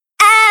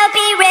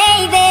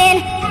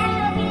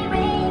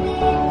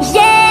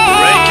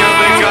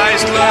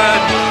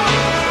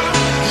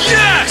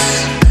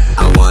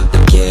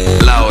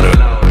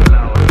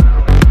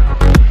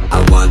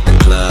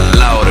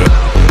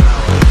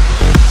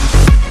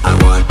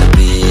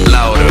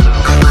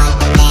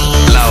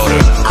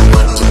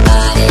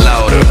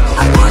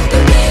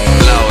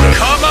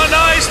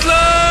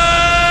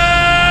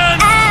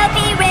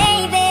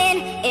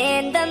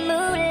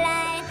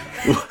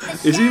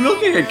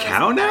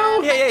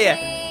you.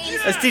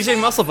 That's DJ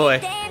Muscle Boy.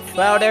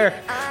 Louder.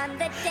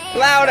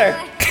 Louder.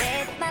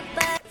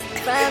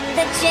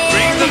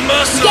 Bring the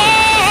muscle.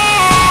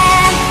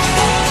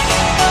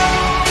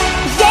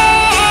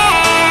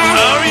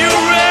 Are you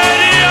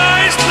ready,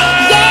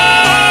 Iceland?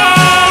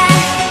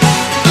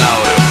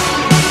 Louder.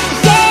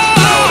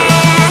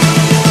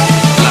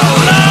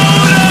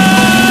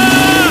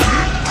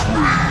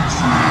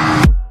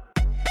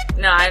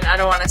 No, I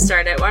don't want to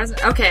start it.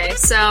 Okay,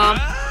 so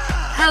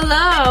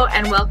hello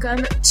and welcome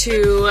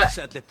to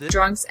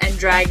Drunks and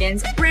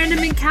Dragons Random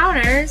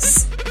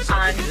Encounters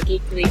on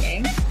Geekly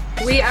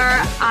Inc. We are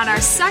on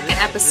our second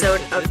episode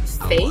of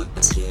Fate,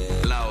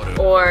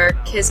 or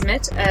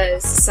Kismet,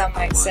 as some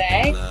might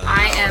say.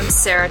 I am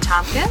Sarah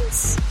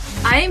Tompkins.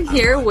 I am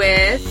here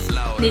with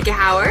Nika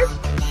Howard.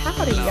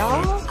 Howdy,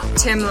 y'all.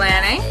 Tim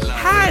Lanning.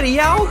 Howdy,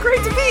 y'all.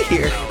 Great to be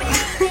here.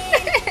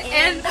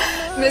 And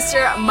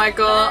Mr.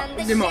 Michael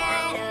DeMoro.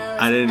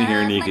 I didn't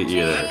hear Nika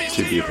either,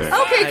 to be fair.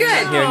 Okay,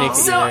 good. hear Nika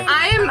So either.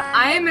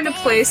 I am in a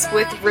place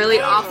with really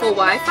awful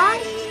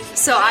Wi-Fi,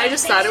 so I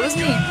just thought it was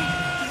me.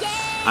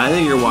 I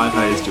think your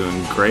Wi-Fi is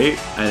doing great.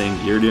 I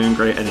think you're doing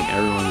great. I think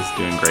everyone's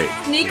doing great.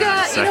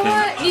 Nika, you know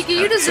what? Nika,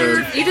 you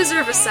episode.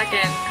 deserve a second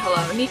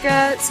hello.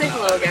 Nika, say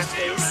hello again,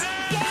 please.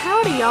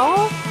 Howdy,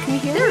 y'all. Can you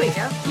hear There me? we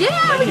go.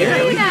 Yeah, we Yeah, can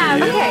hear we you can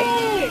now. hear you.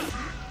 Okay.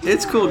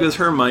 It's cool because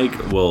her mic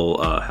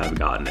will have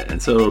gotten it,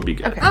 and so it'll be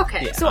good. Okay.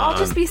 Okay. So I'll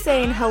just be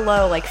saying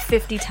hello like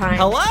 50 times.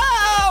 Hello.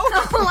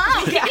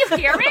 Hello, can you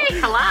hear me?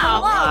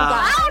 Hello.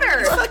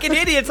 Louder. Fucking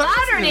idiots. I'm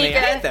Louder, listening to me.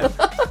 I hate them.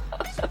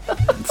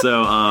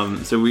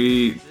 So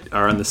we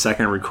are on the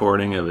second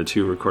recording of a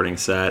 2 recording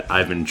set.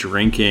 I've been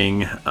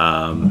drinking.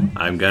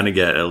 I'm gonna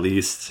get at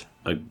least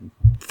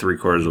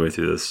 3/4 of the way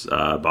through this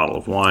bottle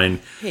of wine.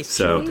 Hey,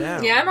 so slow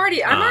down. Yeah, I'm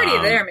already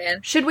there, man.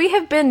 Should we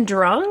have been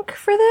drunk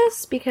for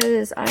this?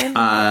 Because I'm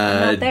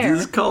not there.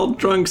 this is called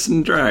Drunks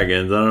and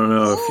Dragons. I don't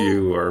know if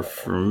you are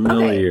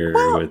familiar Okay,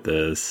 well- with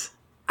this.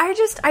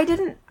 I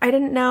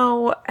didn't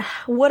know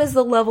what is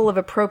the level of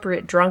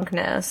appropriate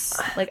drunkenness.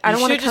 Like I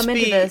don't want to come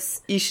into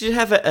this. You should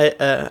have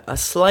a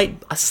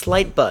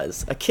slight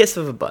buzz, a kiss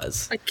of a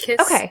buzz. A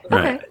kiss. Okay,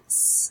 Right. okay.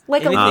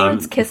 Like a Anything-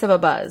 Lawrence kiss of a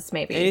buzz,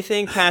 maybe.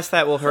 Anything past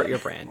that will hurt your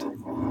brand.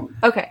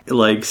 Okay.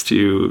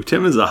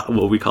 Tim is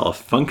what we call a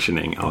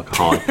functioning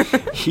alcoholic.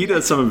 He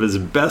does some of his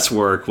best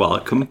work while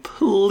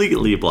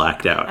completely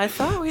blacked out. I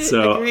thought we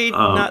So, agreed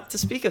not to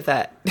speak of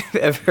that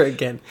ever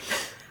again.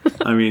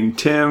 I mean,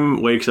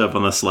 Tim wakes up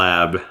on the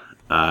slab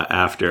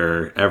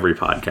after every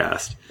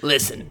podcast.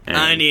 Listen, And-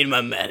 I need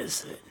my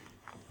medicine.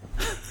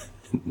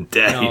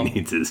 Daddy No.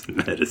 needs his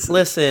medicine.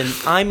 Listen,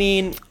 I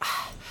mean,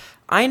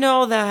 I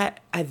know that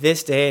at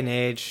this day and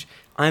age,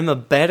 I'm a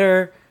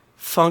better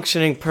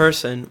functioning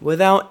person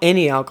without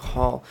any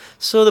alcohol.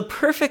 So the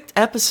perfect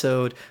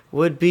episode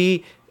would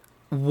be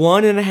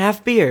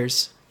 1.5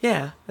 beers.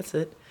 Yeah, that's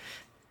it.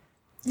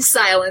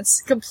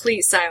 Silence.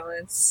 Complete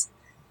silence.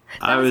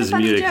 I was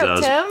Funny muted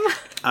joke, because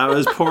I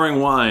was pouring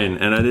wine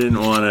and I didn't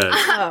want to.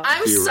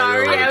 I'm Be right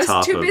sorry. over the I was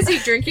top too of- busy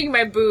drinking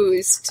my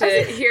booze to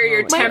hear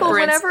your Michael, temperance,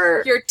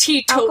 whenever your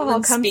teetotal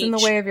Alcohol comes speech. in the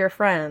way of your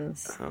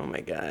friends. Oh my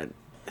god.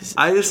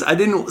 I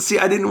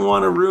didn't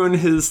want to ruin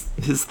his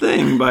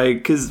thing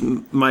because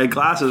my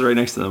glass is right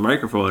next to the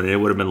microphone and it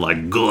would have been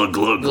like glug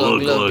glug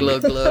glug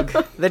glug.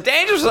 glug. The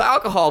dangers of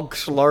alcohol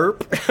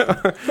slurp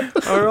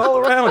are all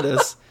around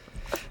us.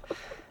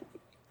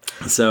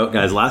 So,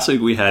 guys, last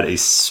week we had a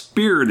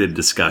spirited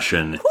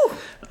discussion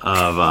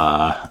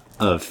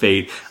of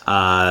Fate.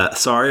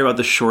 Sorry about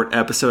the short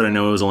episode. I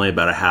know it was only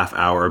about a half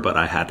hour, but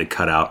I had to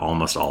cut out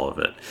almost all of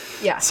it.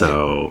 Yeah.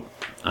 So,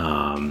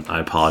 I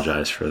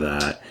apologize for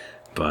that.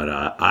 But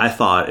I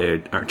thought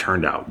it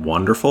turned out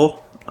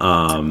wonderful.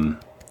 Oh,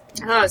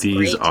 that was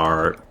These great.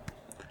 are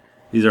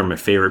my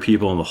favorite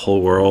people in the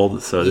whole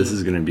world. So this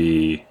is going to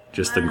be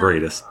just the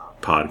greatest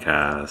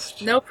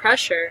podcast. No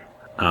pressure.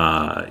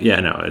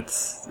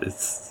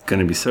 It's going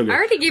to be so good. I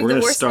already gave We're the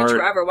gonna worst start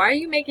intro ever. Why are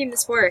you making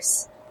this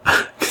worse?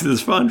 because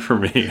it's fun for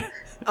me.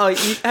 Oh,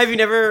 have you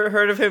never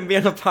heard of him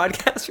being on a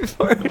podcast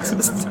before? It's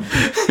just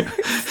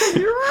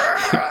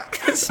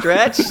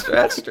stretch,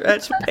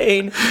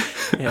 pain.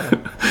 Yeah.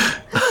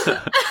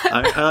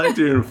 I like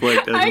to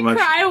inflict as I much.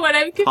 cry when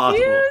I'm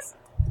possible.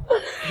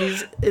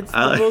 confused. It's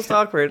I the like- most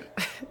awkward.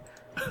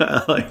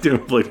 I like to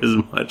inflict as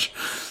much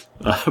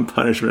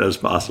punishment as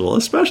possible,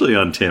 especially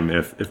on Tim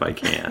if I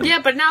can. Yeah,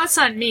 but now it's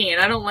on me,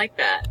 and I don't like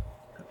that.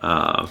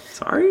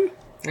 Sorry.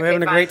 We're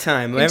having a fine. great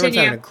time. Everyone's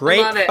Continue. having a great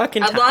I love it.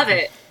 fucking time. I love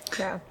it.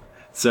 Yeah.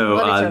 So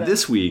Love each other.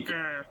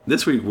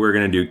 this week we're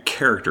gonna do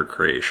character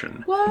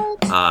creation.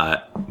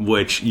 What?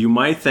 Which you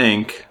might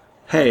think,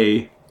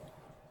 hey,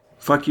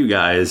 fuck you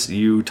guys,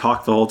 you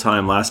talked the whole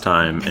time last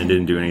time and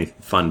didn't do any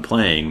fun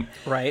playing.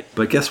 Right.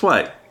 But guess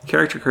what?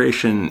 Character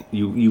creation,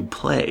 you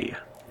play.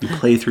 You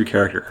play through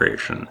character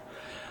creation.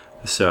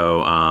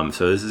 So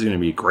this is going to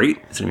be great.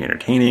 It's going to be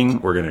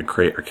entertaining. We're going to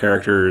create our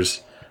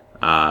characters.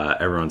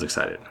 Everyone's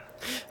excited.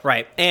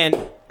 Right. And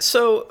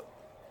so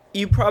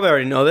you probably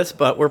already know this,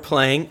 but we're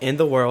playing in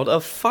the world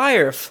of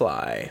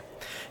Firefly.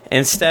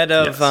 Instead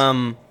of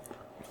Yes.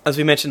 as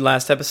we mentioned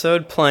last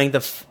episode, playing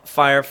the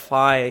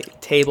Firefly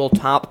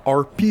tabletop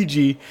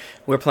RPG.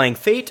 We're playing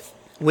Fate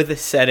with a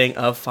setting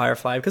of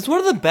Firefly, because one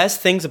of the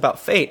best things about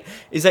Fate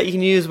is that you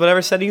can use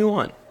whatever setting you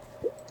want.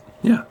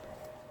 Yeah.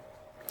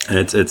 And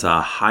it's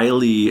a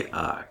highly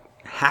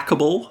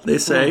hackable, they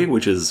say,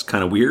 which is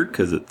kind of weird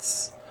because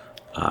it's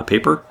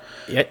paper.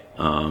 Yep.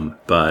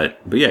 But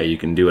yeah, you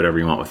can do whatever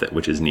you want with it,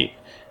 which is neat.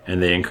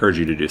 And they encourage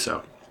you to do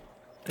so.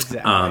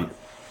 Exactly.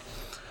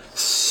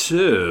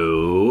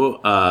 So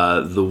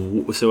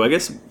I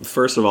guess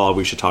first of all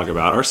we should talk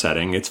about our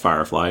setting. It's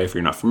Firefly. If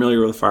you're not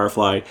familiar with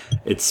Firefly,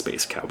 it's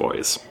Space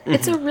Cowboys.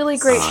 It's a really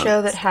great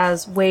show that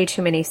has way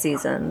too many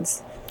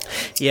seasons.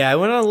 Yeah, I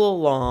went on a little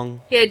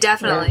long. Yeah,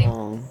 definitely.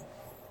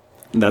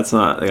 That's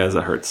not, guys,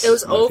 that hurts. It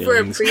was my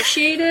feelings.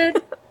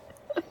 overappreciated.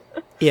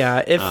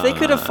 Yeah, if they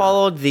could have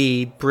followed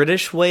the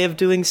British way of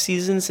doing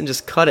seasons and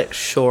just cut it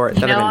short,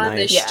 You that'd know have what?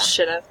 been They nice.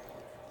 should have.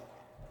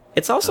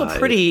 It's also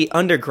pretty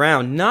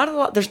underground.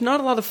 There's not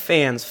a lot of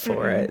fans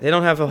for it. They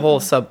don't have a whole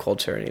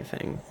subculture or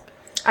anything.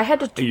 I had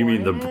to. You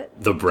mean torrent it.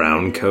 the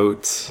brown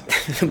coats?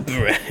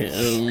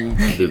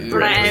 The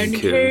Brown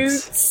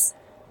coats.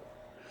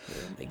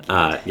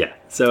 Yeah.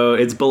 So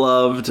it's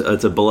beloved.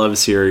 It's a beloved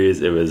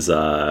series. It was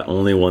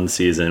only one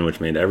season,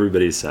 which made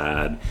everybody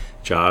sad.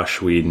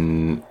 Josh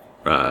Whedon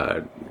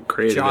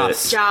created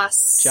Joss. it.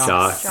 Joss.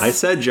 Josh. I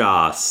said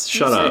Joss.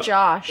 Shut You said up.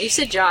 Josh. You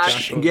said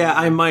Josh. Yeah,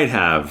 I might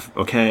have.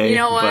 Okay. You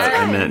know what? But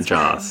I meant It's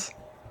fine. Joss.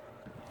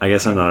 I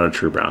guess I'm not a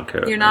true brown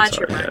coat. You're not I'm a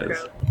true sorry, brown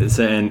guys.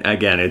 coat. And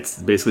again,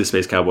 it's basically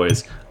Space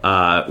Cowboys.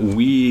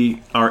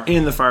 We are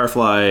in the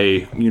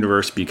Firefly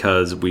universe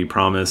because we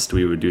promised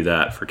we would do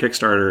that for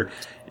Kickstarter.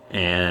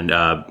 And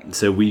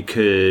so we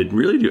could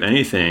really do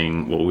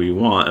anything what we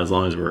want as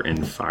long as we're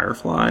in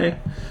Firefly.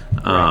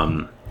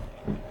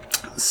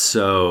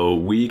 So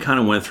we kind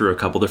of went through a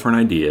couple different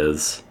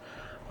ideas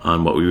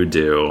on what we would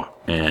do,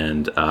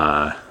 and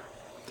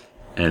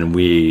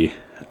we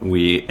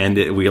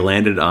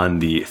landed on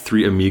the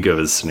Three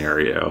Amigos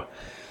scenario.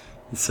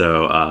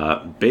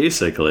 So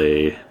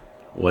basically,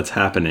 what's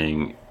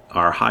happening?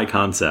 Our high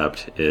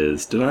concept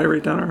is. Did I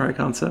write down our high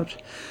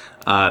concept?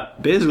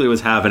 Basically,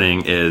 what's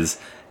happening is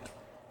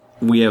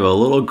we have a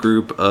little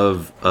group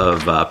of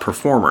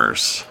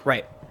performers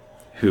Right.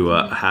 who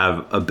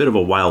have a bit of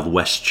a Wild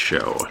West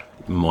show,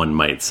 one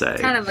might say.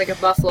 Kind of like a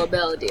Buffalo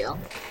Bill deal.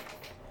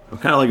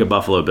 Kind of like a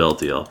Buffalo Bill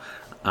deal.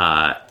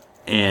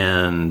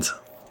 And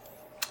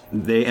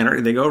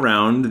they go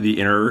around the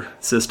inner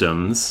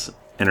systems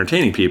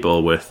entertaining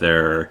people with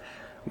their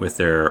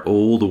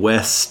Old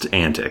West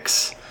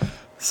antics.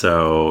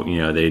 So,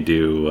 they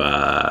do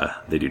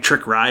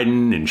trick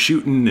riding and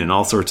shooting and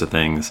all sorts of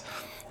things.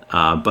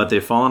 But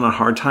they've fallen on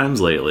hard times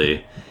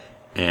lately,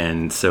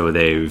 and so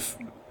they've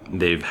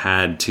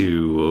had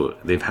to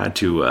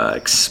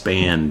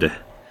expand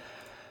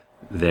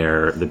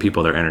the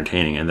people they're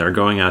entertaining, and they're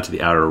going out to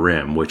the Outer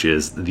Rim, which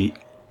is the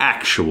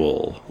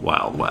actual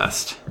Wild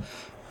West.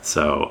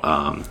 So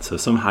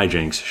some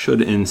hijinks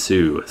should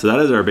ensue. So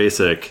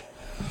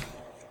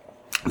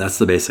that's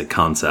the basic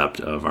concept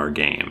of our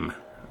game.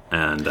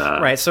 And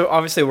Right, so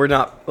obviously we're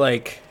not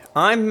like,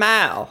 I'm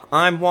Mal,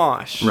 I'm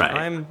Wash, Right.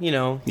 I'm,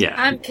 yeah,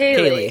 I'm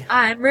Kaylee.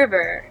 I'm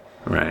River.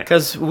 right.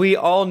 because we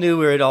all knew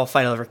we would all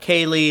fight over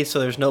Kaylee, so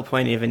there's no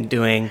point even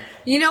doing.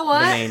 You know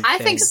what? main I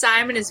thing. think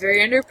Simon is very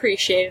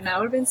underappreciated, and I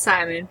would have been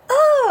Simon.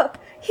 Oh,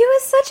 he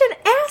was such an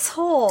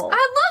asshole.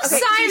 I love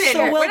Okay, Simon. he's so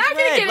We're not going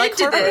well-bred, to get like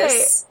into Carter.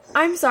 this.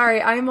 I'm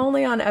sorry. I'm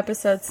only on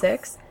episode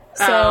 6,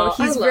 so Oh,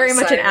 I he's love very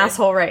much Simon. an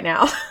asshole right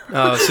now.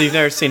 Oh, so you've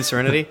never seen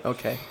Serenity?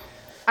 Okay.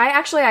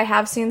 I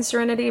have seen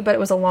Serenity, but it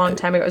was a long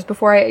time ago. It was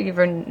before I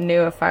even knew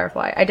of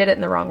Firefly. I did it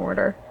in the wrong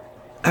order.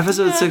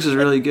 Episode 6 was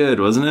really good,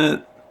 wasn't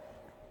it?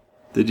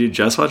 Did you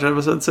just watch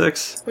episode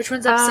 6? Which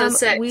one's episode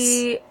 6?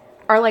 We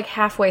are like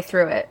halfway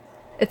through it.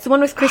 It's the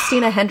one with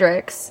Christina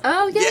Hendricks.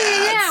 Oh, yeah.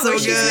 it's so where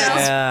she good. smells.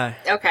 Yeah.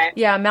 Okay.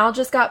 Yeah, Mal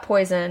just got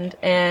poisoned,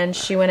 and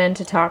she went in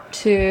to talk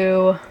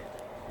to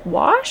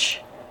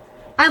Wash,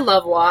 I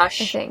love I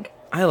Wash. think.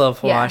 I love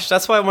Yeah. Wash.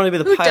 That's why I want to be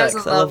the Who pilot, doesn't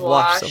 'cause I love love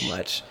Wash Wash? so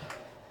much.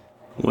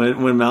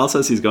 When Mal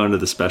says he's going to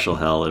the special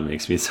hell, it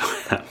makes me so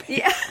happy.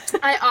 Yeah.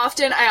 I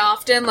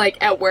often, like,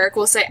 at work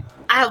will say,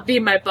 I'll be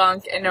in my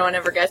bunk, and no one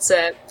ever gets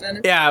it. And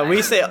it's Yeah, fine.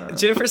 we say,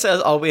 Jennifer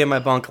says, I'll be in my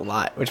bunk a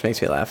lot, which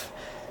makes me laugh.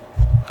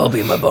 I'll be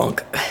in my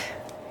bunk.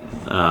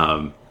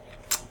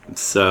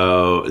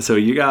 So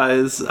you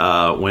guys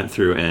went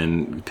through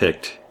and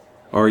picked,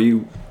 or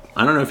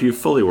I don't know if you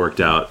fully worked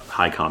out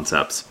high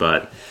concepts,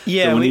 but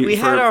Yeah, so when we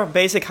had for- our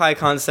basic high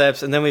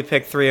concepts, and then we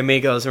picked Three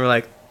Amigos, and we're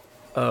like,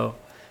 oh,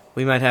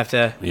 we might have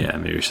to. Yeah,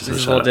 maybe we should This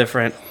is switch a little that up.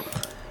 different.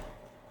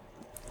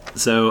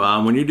 So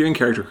when you're doing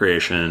character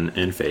creation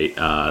in Fate,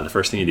 the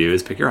first thing you do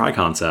is pick your high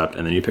concept,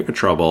 and then you pick a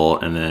trouble,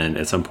 and then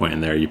at some point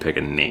in there you pick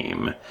a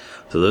name.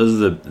 So those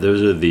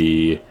are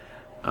the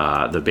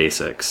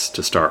basics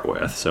to start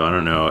with. So I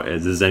don't know,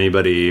 does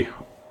anybody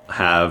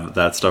have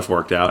that stuff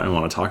worked out and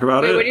want to talk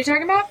about Wait, it? what are you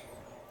talking about?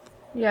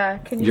 Yeah,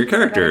 can you Your say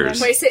that again?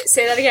 characters. Wait,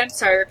 say that again.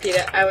 Sorry, repeat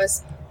it. I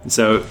was...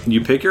 So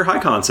you pick your high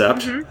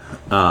concept.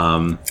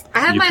 I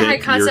have You my high pick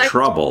your concept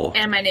trouble.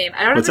 and my name.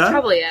 I don't What's have the that?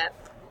 trouble yet.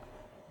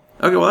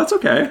 Okay, well that's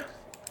okay.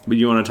 But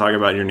you want to talk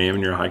about your name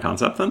and your high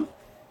concept then?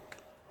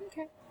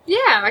 Okay.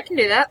 Yeah, I can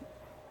do that.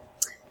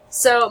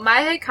 So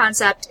my high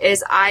concept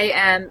is I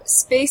am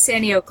Space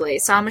Annie Oakley,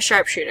 so I'm a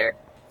sharpshooter.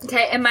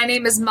 Okay, and my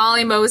name is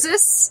Molly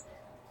Moses,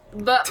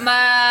 but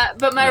my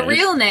Nice.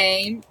 real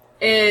name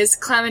is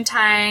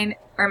Clementine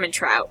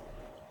Ermintrout.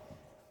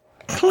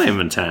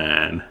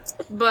 Clementine.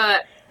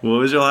 But What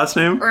was your last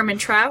name?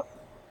 Ermintrout?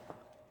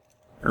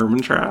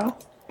 Ermintrout?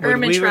 Would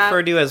we Ermintrout.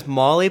 refer to you as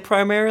Molly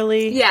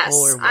primarily? Yes,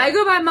 Or what? I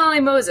go by Molly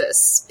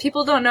Moses.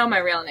 People don't know my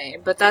real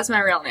name, but that's my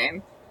real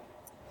name.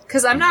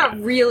 Because I'm not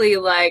really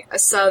like a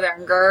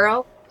southern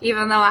girl,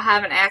 even though I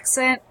have an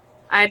accent.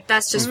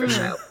 That's just for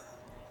show.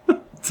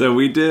 So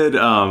we did,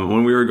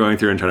 when we were going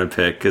through and trying to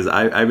pick, because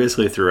I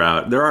basically threw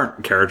out, there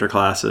aren't character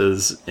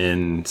classes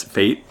in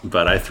Fate,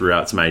 but I threw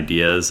out some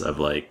ideas of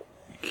like,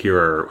 here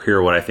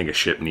are what I think a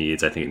ship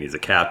needs. I think it needs a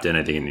captain.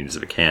 I think it needs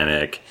a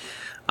mechanic.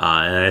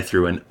 And I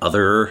threw in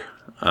other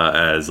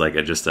as like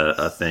just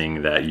a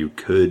thing that you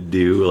could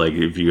do, like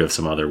if you have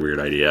some other weird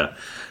idea.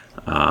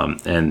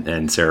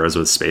 And Sarah's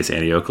was Space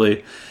Annie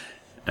Oakley.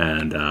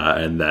 And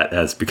that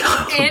has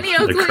become Annie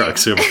the Oakley,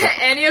 crux of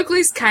Annie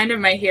Oakley's kind of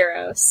my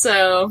hero,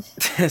 so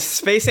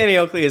Space Annie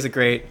Oakley is a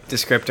great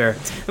descriptor.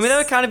 I mean, that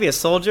would kind of be a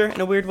soldier in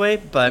a weird way,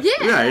 but yeah.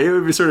 Yeah, it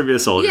would be sort of be a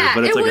soldier, Yeah,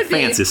 but it's it like a would be,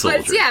 fancy soldier.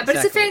 But but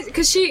it's a fancy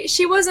because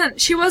she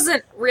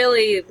wasn't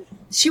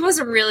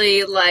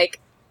really like,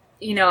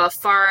 you know, a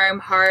farm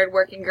hard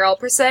working girl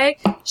per se.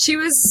 She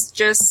was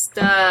just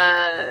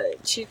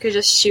she could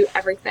just shoot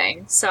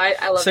everything. So I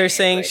love. so you're Annie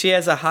saying Oakley. she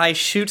has a high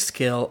shoot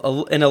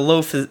skill and a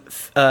low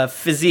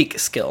physique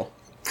skill.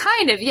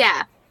 Kind of,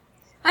 yeah.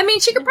 I mean,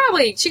 she could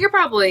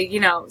probably, you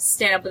know,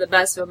 stand up with the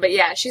best of them. But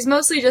yeah, she's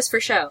mostly just for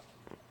show.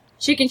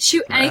 She can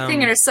shoot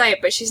anything in her sight,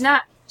 but she's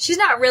not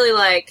really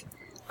like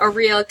a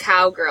real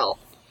cowgirl.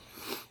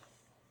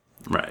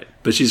 Right.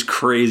 But she's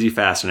crazy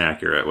fast and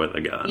accurate with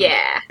a gun.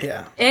 Yeah.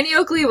 Yeah. Annie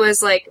Oakley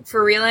was like,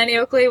 for real Annie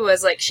Oakley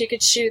was like, she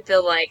could shoot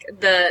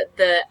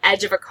the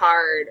edge of a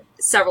card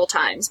several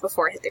times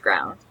before it hit the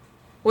ground.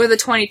 With a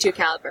 .22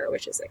 caliber,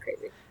 which is like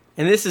crazy.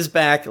 And this is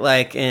back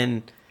like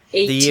in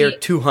the year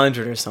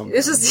 200 or something.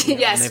 This is, you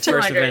know, yes, when they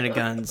first 200. invented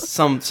guns.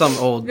 Some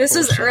old. This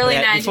is bullshit. early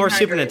Yeah, before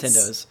Super 1900s.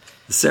 Nintendos.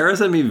 Sarah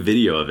sent me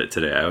video of it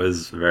today. I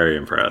was very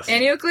impressed.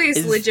 Annie Oakley is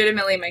Is-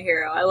 legitimately my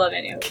hero. I love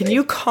Annie Oakley. Can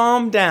you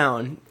calm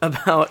down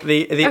about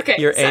the Okay,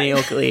 your sorry. Annie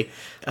Oakley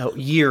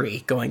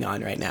Yuri going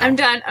on right now? I'm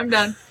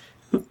done.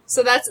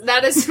 So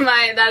that is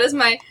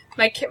my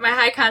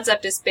high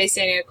concept is Space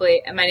Annie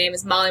Oakley, and my name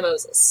is Molly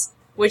Moses,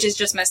 which is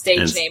just my stage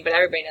And- name, but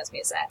everybody knows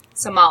me as that.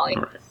 So Molly.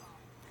 All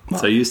right.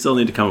 So you still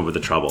need to come up with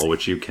a trouble,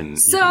 which you can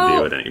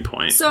do at any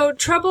point. So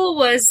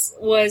trouble is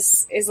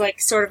like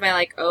sort of my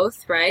like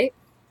oath, right?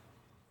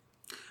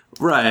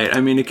 Right.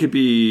 I mean, it could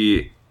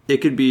be like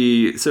it could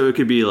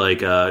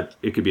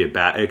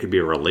be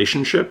a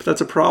relationship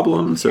that's a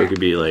problem. So it could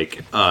be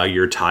like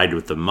you're tied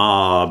with the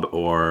mob,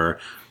 or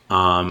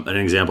an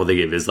example they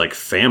gave is like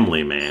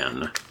family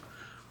man.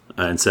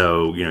 And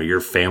so, you know,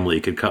 your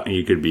family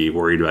you could be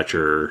worried about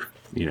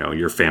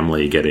your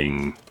family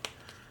getting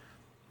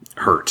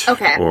hurt.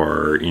 Okay.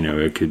 Or, you know,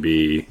 it could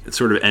be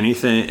sort of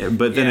anything,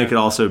 but then Yeah. it could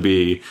also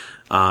be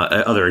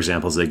other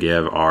examples they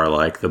give are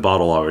like the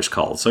bottle always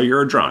calls. So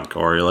you're a drunk,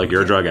 or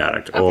you're a drug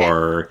addict,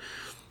 or,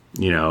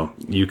 you know,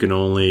 you can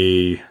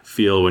only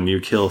feel when you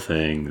kill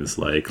things,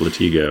 like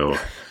Latigo.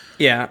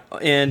 Yeah,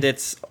 and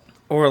it's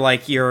or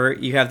like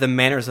you have the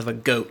manners of a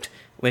goat,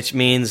 which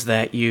means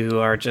that you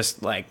are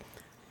just like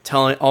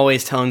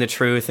always telling the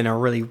truth and are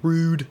really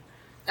rude.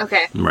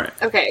 Okay. Right.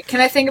 Okay.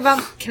 Can I think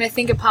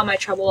upon my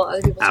trouble while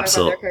other people talk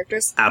about their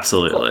characters?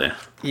 Absolutely.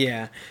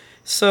 Yeah.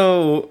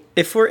 So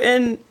if we're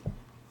in,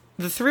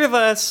 the three of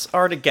us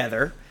are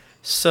together,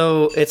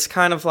 so it's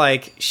kind of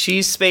like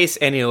she's Space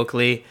Annie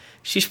Oakley.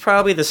 She's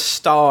probably the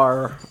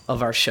star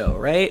of our show,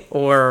 right?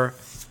 Or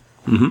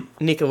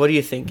Nika, what are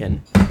you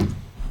thinking?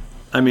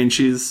 I mean,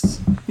 she's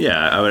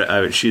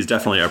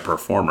definitely a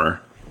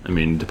performer. I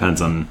mean,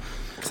 depends on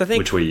 'Cause I think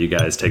which way you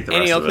guys take the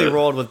Annie rest Oakley of it.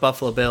 rolled with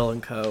Buffalo Bill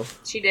and Co.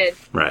 She did.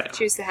 Right.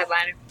 She was the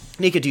headliner.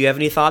 Nika, do you have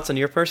any thoughts on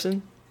your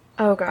person?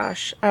 Oh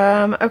gosh.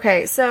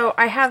 Okay, so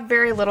I have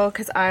very little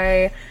because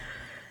I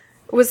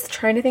was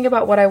trying to think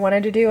about what I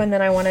wanted to do, and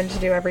then I wanted to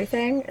do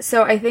everything.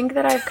 So I think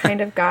that I've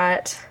kind of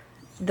got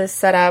this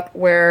set up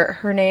where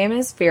her name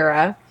is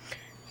Vera,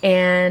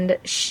 and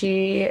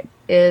she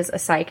is a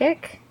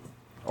psychic,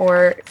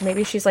 or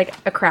maybe she's like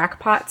a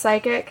crackpot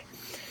psychic.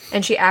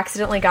 And she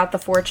accidentally got the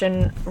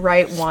fortune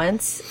right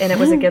once, and it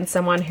was against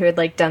someone who had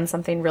like done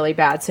something really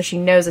bad. So she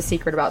knows a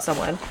secret about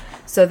someone.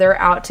 So they're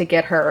out to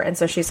get her, and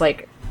so she's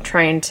like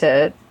trying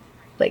to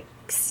like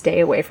stay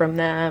away from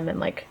them and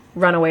like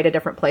run away to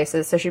different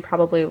places. So she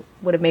probably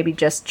would have maybe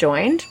just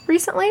joined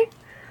recently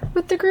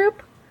with the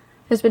group.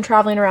 Has been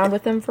traveling around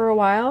with them for a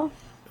while.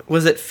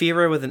 Was it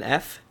Fira with an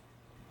F?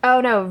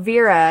 Oh no,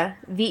 Vera,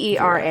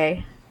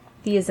 Vera.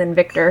 V is in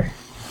Victor.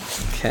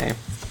 Okay.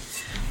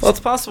 Well, it's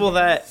possible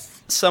that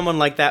someone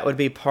like that would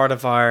be part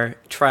of our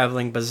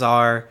traveling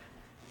bazaar,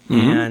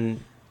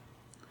 and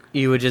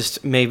you would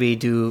just maybe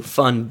do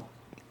fun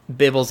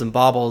bibbles and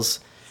bobbles.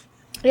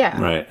 Yeah.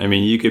 Right. I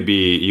mean, you could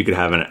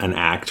have an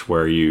act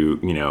where you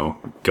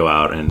go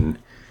out and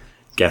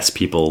guess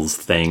people's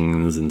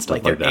things and stuff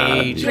like their that.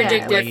 age.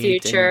 Predict their Yeah.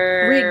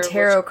 future. Read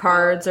tarot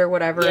cards or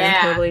whatever Yeah,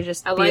 and totally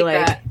just I be like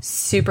like that.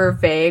 super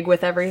vague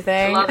with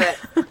everything. Love it.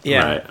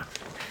 Yeah. Right.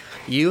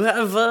 You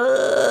have You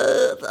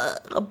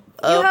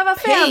have a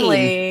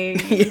pain.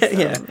 family.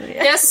 yeah.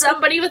 There's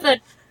somebody with an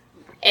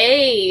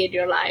A in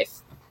your life.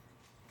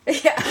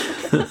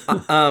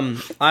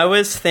 I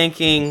was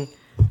thinking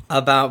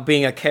about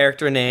being a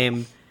character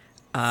named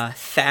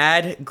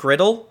Thad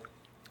Griddle,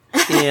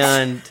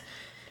 and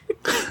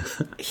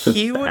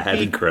he would Bad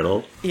be.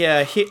 griddle.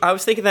 Yeah, I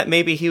was thinking that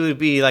maybe he would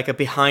be like a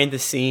behind the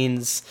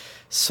scenes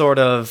sort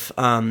of.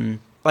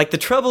 Like the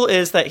trouble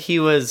is that he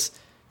was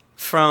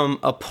from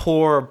a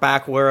poor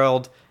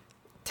backworld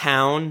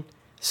town,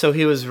 so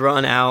he was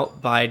run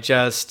out by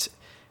just.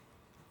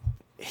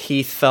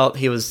 He felt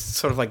he was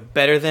sort of like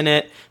better than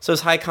it. So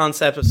his high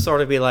concept would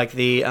sort of be like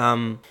the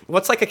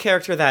what's like a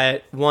character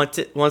that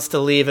wants to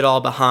leave it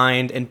all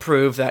behind and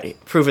prove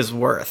his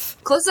worth.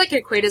 Closest I could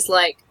equate is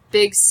like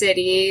big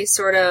city,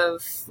 sort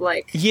of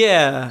like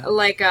Yeah.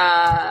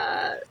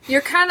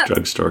 you're kind of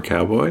Drugstore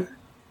cowboy.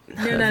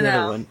 no. The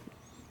other one.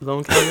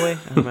 Lone Cowboy? I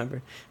don't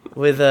remember.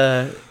 With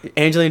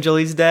Angelina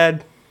Jolie's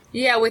dad.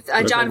 Yeah, with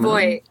John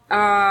Voight.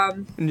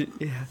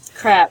 Yeah.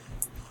 Crap.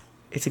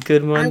 It's a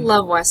good one. I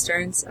love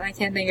westerns, and I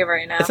can't think of it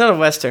right now. It's not a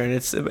western.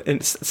 It's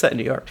set in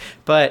New York.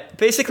 But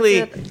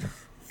basically,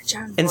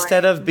 John Voight.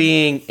 instead of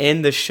being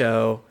in the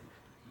show,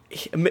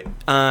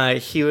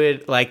 he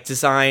would like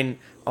design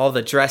all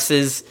the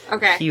dresses.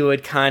 Okay. He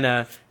would kind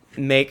of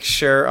make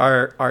sure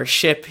our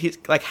ship. He's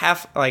like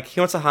he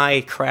wants a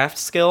high craft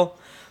skill,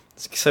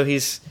 so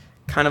he's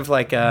kind of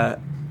like a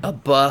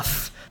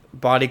buff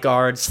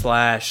bodyguard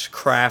 /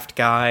 craft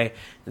guy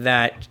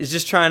that is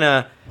just trying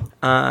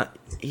to.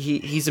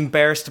 He's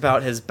embarrassed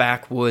about his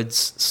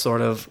backwoods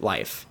sort of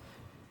life.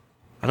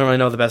 I don't really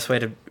know the best way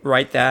to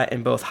write that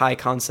in both high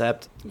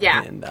concept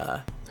Yeah. and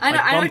I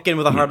know. bumpkin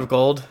with a heart of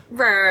gold.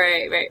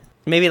 Right.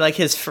 Maybe like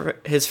his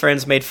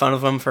friends made fun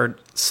of him for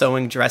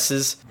sewing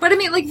dresses. But I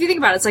mean, like if you think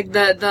about it, it's like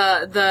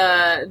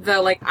the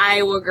like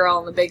Iowa girl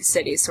in the big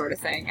city sort of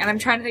thing. And I'm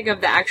trying to think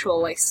of the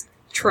actual like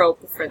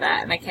trope for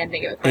that, and I can't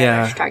think of it. But I know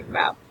what you're talking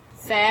about.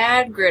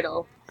 Thad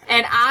Griddle.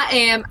 And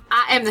I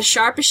am the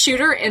sharpest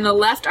shooter in the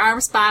left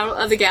arm spiral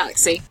of the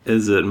galaxy.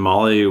 Is it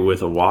Molly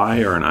with a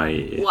Y or an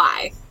IE?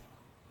 Why?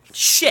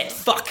 Shit!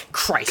 Fuck!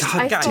 Christ!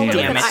 I God still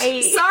damn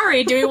think it!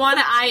 Sorry, do we want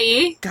an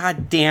IE?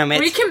 God damn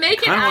it! We can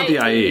make it I want IE.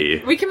 the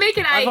IE. We can make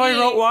it IE. I've already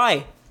wrote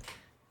Y.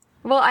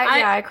 Well,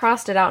 I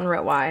crossed it out and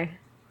wrote Y.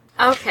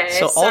 Okay,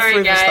 So all sorry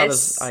three of us thought it guys.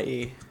 was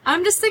IE.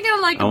 I'm just thinking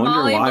of like I wonder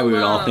Molly why we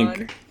would all Malone.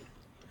 think.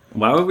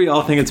 Why would we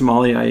all think it's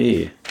Molly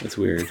IE? That's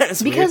weird.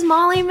 That's Because weird.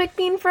 Molly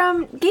McBean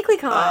from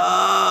GeeklyCon.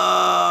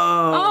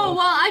 Oh well,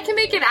 I can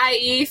make it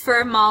IE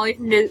for Molly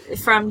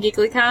from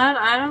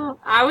GeeklyCon.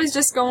 I was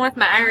just going with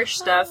my Irish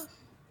stuff.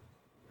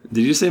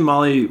 Did you say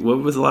Molly? What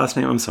was the last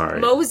name? I'm sorry.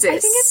 Moses. I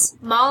think it's-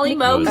 Molly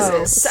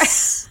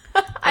Moses.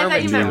 Oh, I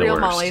thought you Doing meant the real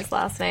worst. Molly's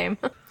last name.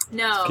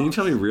 No. Can you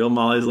tell me real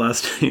Molly's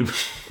last name?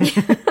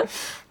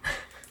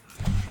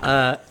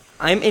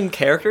 I'm in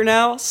character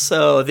now,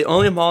 so the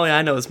only Molly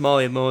I know is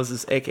Molly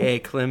Moses, aka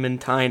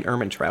Clementine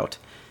Ermintrout.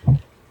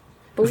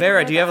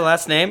 Vera, do you have a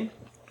last name?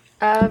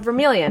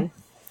 Vermilion.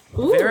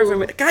 Vera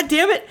Vermilion. God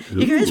damn it!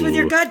 You guys with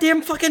your Ooh.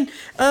 goddamn fucking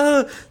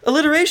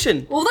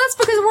alliteration. Well, that's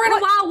because we're in a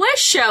Wild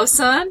West show,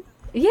 son.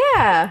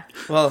 Yeah.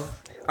 Well,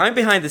 I'm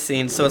behind the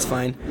scenes, so it's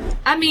fine.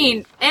 I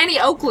mean, Annie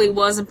Oakley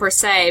wasn't per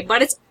se,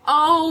 but it's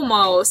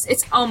almost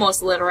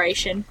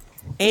alliteration.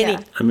 Annie. Yeah.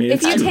 I mean, If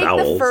it's you two take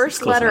vowels. the It's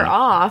first close letter enough.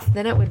 off,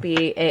 then it would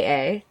be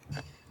AA.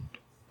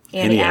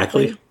 Annie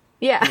Ackley?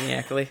 Yeah.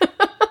 Exactly.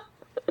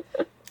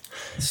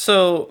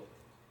 So,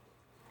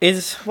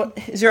 is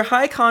your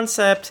high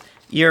concept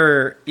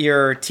your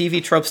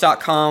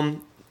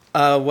tvtropes.com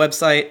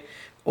website,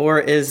 or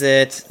is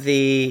it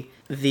the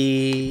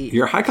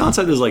Your high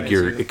concept is like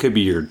it could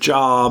be your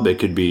job, it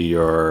could be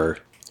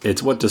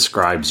it's what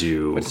describes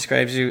you. what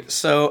describes you?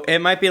 So it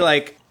might be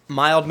like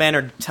mild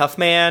mannered tough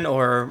man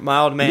or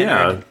mild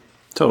mannered Yeah,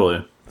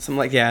 totally. something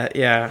like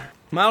yeah.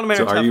 Mild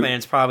mannered So are tough you- man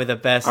is probably the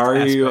best. Are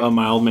you aspect. a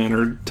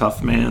mild-mannered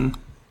tough man?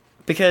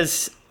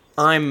 Because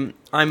I'm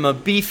a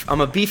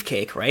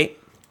beefcake, right?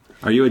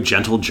 Are you a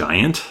gentle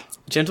giant?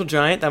 Gentle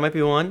giant, that might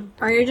be one.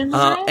 Are you giant?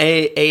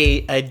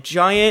 A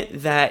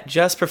giant that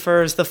just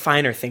prefers the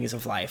finer things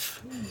of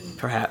life,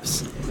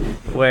 perhaps.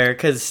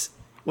 Because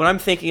what I'm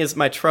thinking is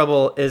my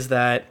trouble is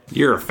that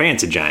You're a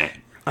fancy giant.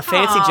 a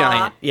fancy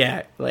giant,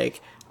 yeah,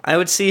 like I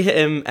would see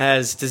him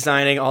as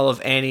designing all of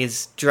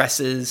Annie's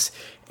dresses,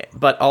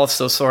 but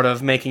also sort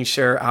of making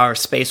sure our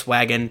space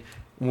wagon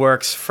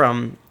works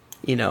from,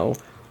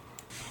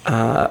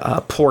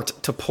 port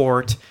to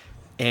port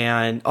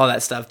and all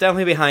that stuff.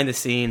 Definitely behind the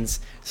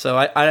scenes.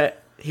 So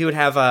he would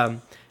have a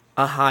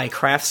high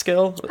craft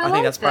skill. I like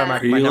think that's probably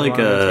that. Are my you number like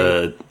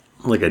one take.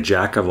 Like a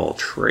jack of all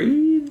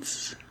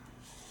trades?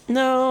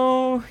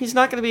 No, he's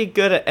not going to be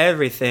good at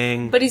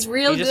everything. But he's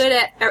real good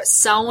at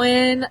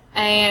sewing,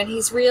 and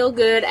he's real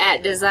good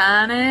at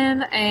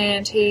designing,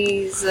 and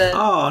he's...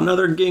 Oh,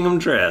 another gingham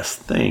dress.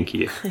 Thank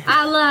you.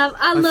 I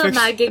love fixed-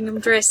 my gingham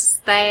dresses,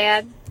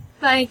 Thad.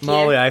 Thank you.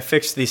 Molly, I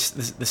fixed the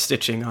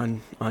stitching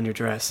on your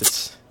dress.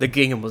 It's the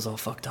gingham was all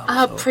fucked up.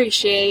 I so.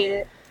 appreciate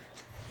it.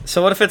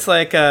 So what if it's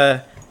like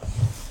the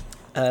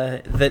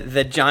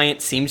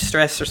giant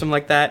seamstress or something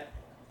like that?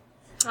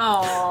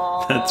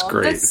 Aww. That's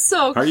great. That's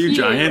so Are you cute.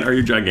 giant? Are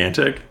you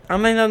gigantic? I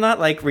mean, I'm not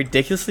like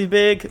ridiculously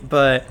big,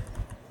 but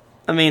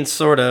I mean,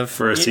 sort of.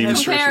 For a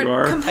seamstress you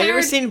are? Have you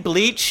ever seen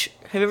Bleach?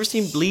 Have you ever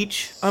seen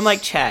Bleach? I'm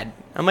like Chad.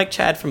 I'm like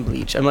Chad from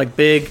Bleach. I'm like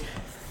big,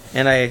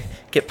 and I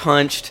get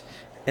punched,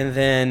 and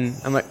then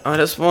I'm like, I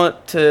just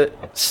want to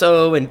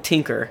sew and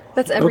tinker.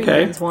 That's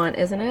everyone's want,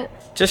 isn't it?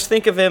 Just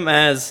think of him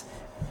as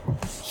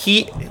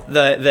he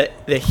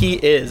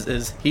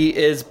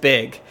is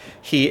big.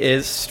 He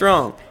is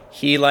strong.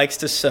 He likes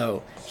to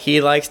sew.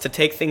 He likes to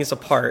take things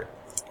apart.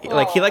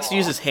 Like, he likes to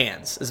use his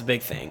hands is a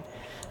big thing.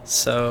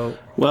 So,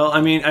 Well,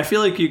 I mean, I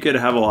feel like you could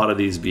have a lot of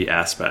these be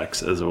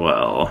aspects as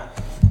well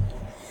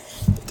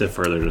to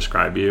further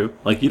describe you.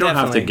 Like, you don't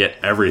have to Definitely. get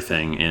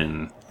everything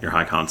in your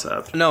high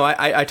concept. no,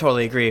 I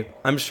totally agree.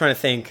 I'm just trying to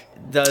think,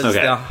 does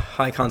Okay. the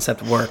high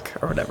concept work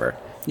or whatever?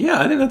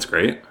 Yeah, I think that's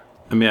great.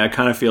 I mean, I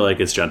kind of feel like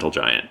it's Gentle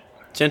Giant.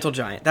 Gentle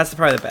Giant. That's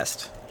probably the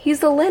best. He's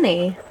the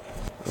Lenny.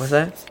 What's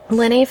that?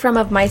 Lenny from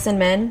Of Mice and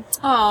Men.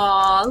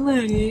 Aw,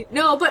 Lenny.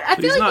 No, but I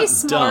feel he's like not he's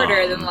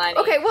smarter dumb. than Lenny.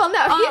 Okay, well,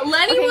 no.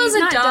 Lenny he's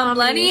wasn't not dumb.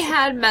 Lenny he's-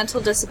 had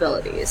mental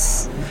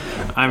disabilities.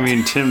 I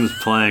mean, Tim's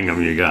playing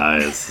him, you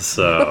guys.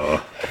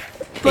 So,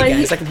 But Hey he-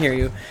 guys, I can hear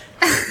you.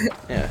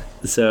 Yeah.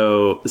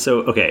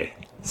 okay.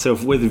 So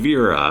with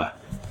Vera,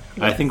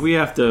 I think we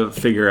have to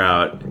figure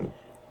out,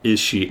 is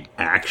she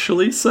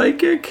actually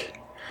psychic?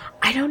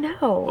 I don't know.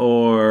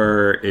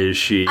 Or is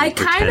she I kind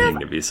pretending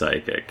of- to be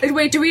psychic?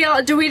 Wait,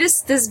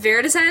 does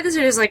Vera decide this,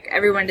 or does like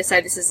everyone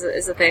decide this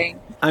is a thing?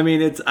 I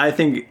mean, I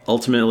think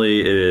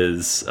ultimately it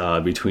is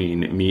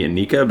between me and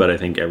Nika, but I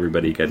think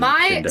everybody can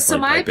definitely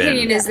My pipe in.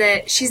 opinion is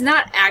that she's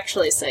not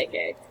actually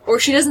psychic, or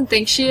she doesn't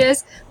think she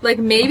is. Like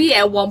maybe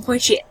at one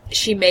point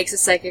she makes a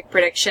psychic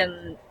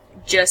prediction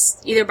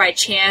just either by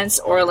chance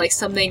or like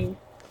something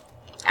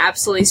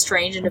absolutely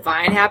strange and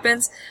divine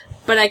happens.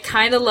 But I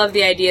kind of love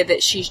the idea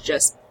that she's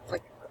just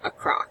like a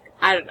crock.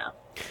 I don't know.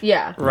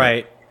 Yeah.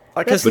 Right.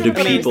 Because But do I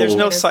mean, people- there's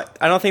no.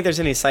 I don't think there's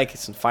any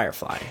psychics in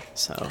Firefly.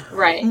 So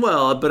Right.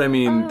 Well, but I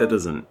mean, that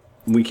doesn't.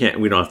 We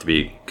don't have to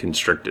be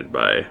constricted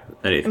by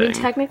I anything. mean,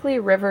 technically,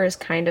 River is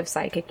kind of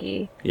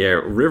psychic-y. Yeah,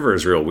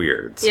 River's real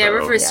weird. Yeah, so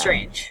River's Yeah.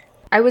 strange.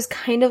 I was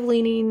kind of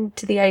leaning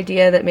to the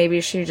idea that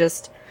maybe she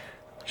just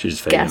She's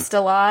faking. guessed a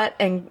lot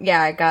and,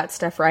 yeah, got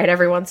stuff right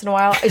every once in a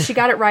while. She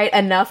got it right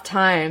enough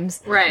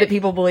times Right. that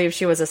people believe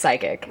she was a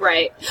psychic.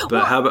 Right.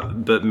 But how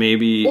about? But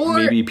maybe Or-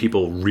 maybe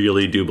people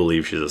really do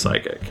believe she's a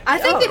psychic. I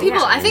think that people.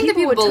 Yeah. I think that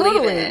people would believe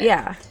totally, it.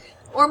 Yeah.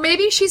 Or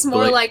maybe she's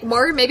more Like-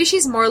 maybe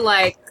she's more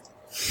like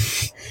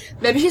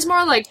maybe she's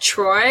more like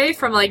Troy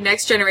from like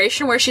Next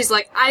Generation, where she's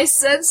like, I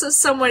sense that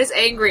someone is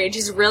angry and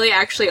she's really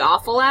actually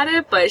awful at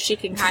it, but she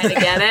can kind of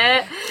get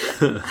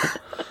it.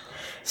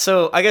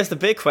 So I guess the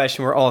big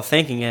question we're all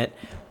thinking it: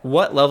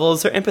 what level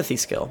is their empathy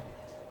skill?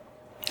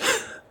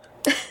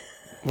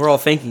 We're all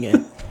thinking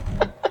it.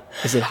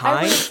 Is it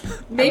high?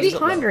 Maybe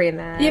Pondering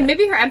that. yeah,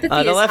 maybe her empathy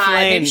The is left high.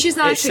 lane, Maybe she's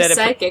not it actually said it-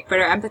 psychic, but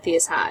her empathy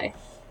is high.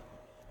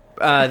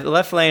 The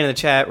left lane in the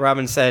chat,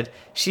 Robin said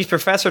she's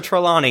Professor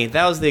Trelawney.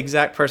 That was the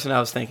exact person I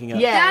was thinking of.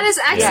 Yeah. That is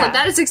excellent. Yeah.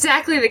 That is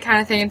exactly the kind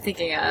of thing I'm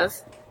thinking of.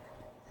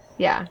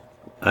 Yeah.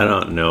 I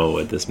don't know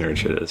what this nerd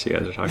shit is you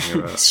guys are talking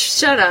about.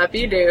 Shut up,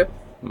 you do.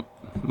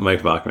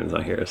 Mike Bachman's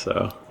not here,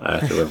 so I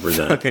have to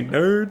represent. Fucking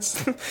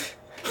nerds.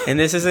 And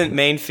this isn't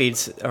main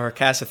feeds or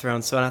Cast of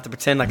Thrones, so I don't have to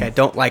pretend like I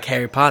don't like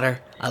Harry Potter.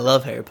 I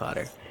love Harry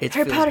Potter. It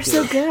Harry feels Potter's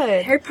so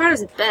good. Harry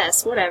Potter's the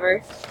best. Whatever.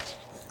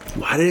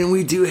 Why didn't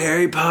we do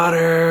Harry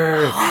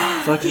Potter?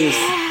 Fuck this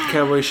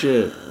cowboy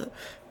shit.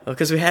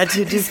 Because we had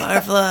to do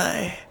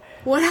Firefly.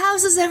 What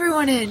house is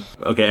everyone in?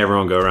 Okay,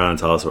 everyone go around and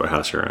tell us what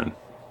house you're in.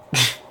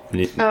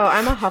 Oh,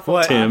 I'm a Hufflepuff.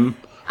 What? Tim.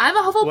 I'm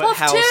a Hufflepuff What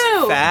house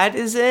too. Fad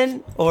is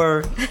in?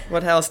 Or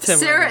what house Tim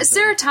is in?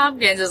 Sarah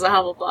Tompkins is a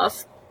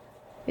Hufflepuff.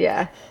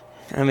 Yeah.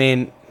 I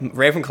mean,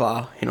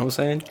 Ravenclaw, you know what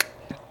I'm saying?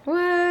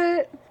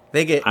 What?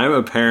 They get. I'm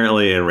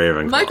apparently in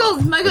Ravenclaw. Michael,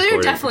 you're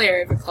according- definitely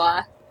a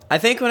Ravenclaw. I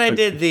think when I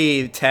did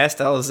the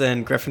test, I was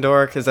in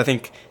Gryffindor, because I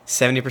think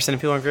 70% of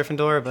people are in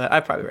Gryffindor, but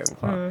I'd probably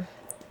Ravenclaw.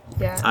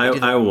 Yeah.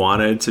 I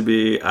wanted to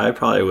be. I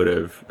probably would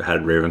have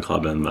had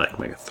Ravenclaw been like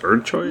my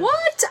third choice.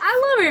 What?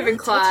 I love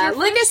Ravenclaw. your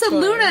Like I first said,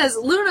 choice?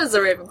 Luna's a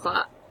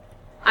Ravenclaw.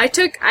 I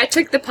took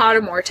the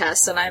Pottermore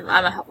test, and I'm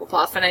a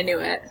Hufflepuff, and I knew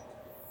it.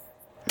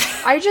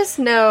 I just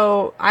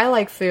know I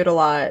like food a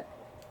lot,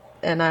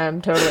 and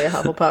I'm totally a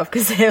Hufflepuff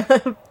because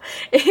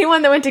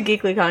anyone that went to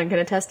GeeklyCon can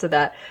attest to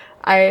that.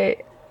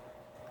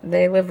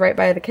 They live right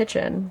by the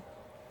kitchen,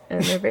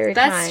 and they're very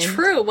That's kind.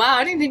 true. Wow,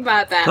 I didn't think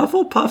about that.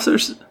 Hufflepuffs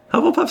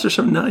are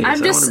so nice.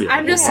 I'm just I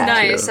wanna be a nice.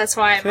 Hufflepuff, too. That's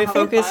why I'm Can we a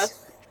focus?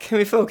 Hufflepuff. Can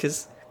we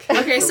focus?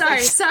 Okay, sorry.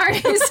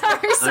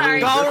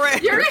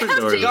 Galram. You're gonna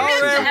have to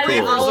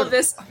edit all of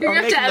this. You're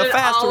gonna have to making the edit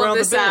fast all around of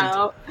the this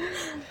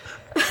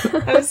bend.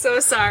 out. I'm so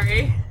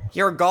sorry.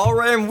 You're a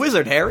Galram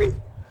wizard, Harry.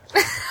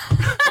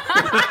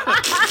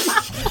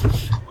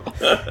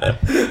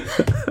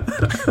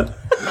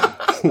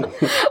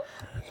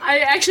 I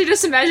actually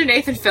just imagine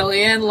Nathan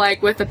Fillion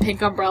like with a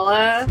pink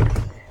umbrella,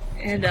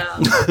 and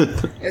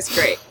it's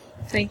great.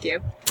 Thank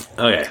you.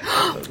 Okay.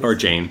 Or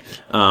Jane.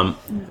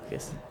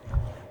 Yes.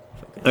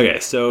 Okay,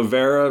 so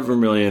Vera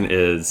Vermilion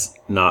is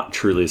not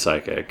truly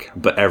psychic,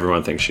 but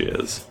everyone thinks she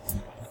is.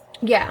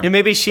 Yeah. And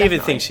maybe she even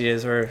thinks she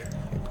is, or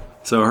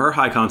So her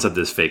high concept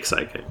is fake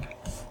psychic.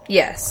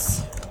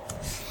 Yes.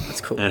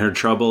 that's cool. And her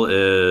trouble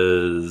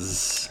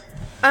is...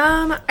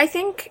 I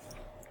think.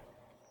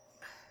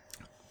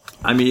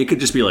 I mean, it could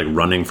just be like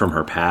running from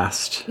her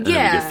past. And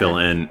Yeah. we could fill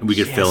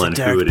in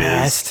who it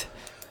is.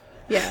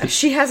 Yeah,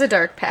 she has a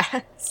dark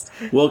past.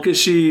 Well,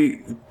 because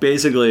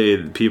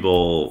basically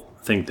people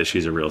think that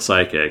she's a real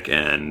psychic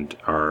and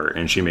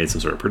she made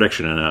some sort of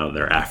prediction and now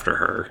they're after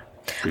her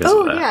because Oh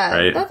of that, yeah,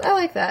 right? I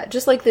like that.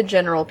 Just like the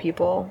general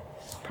people,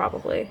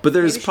 probably. But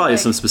there's Maybe she, probably like-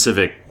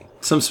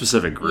 some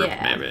specific group,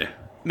 Yeah.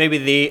 Maybe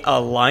the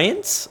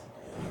Alliance.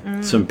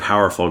 some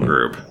powerful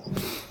group.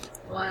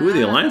 Wow. Ooh,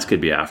 the Alliance could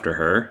be after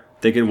her.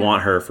 They could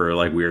want her for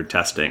like weird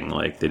testing,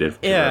 like they did. For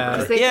Yeah,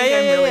 River. they yeah, think yeah,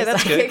 I'm yeah, really yeah.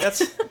 That's psychic. good.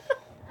 That's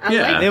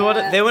Yeah.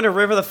 they want to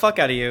river the fuck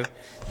out of you.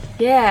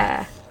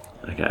 Yeah.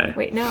 Okay.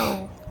 Wait,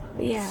 no.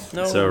 Yeah.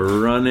 No. So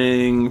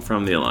running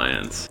from the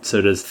Alliance. So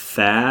does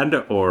Thad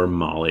or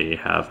Molly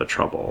have a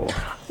trouble?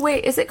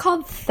 Wait, is it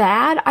called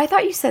Thad? I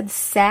thought you said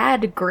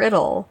Sad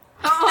Griddle.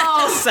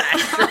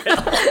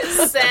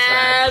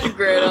 Sad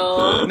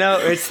griddle. No,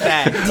 it's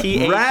that.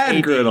 T-H-A-D.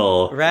 Rad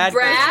Griddle. Rad.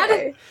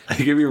 Brad?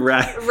 Give me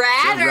Rad.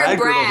 Rad or Rad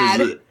Griddle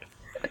Brad? is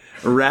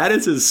Rad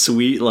is his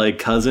sweet like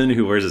cousin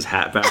who wears his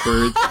hat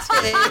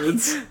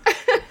backwards.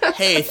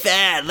 Hey,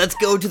 Thad, let's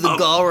go to the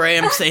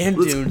Galram sand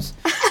dunes.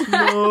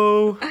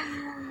 No,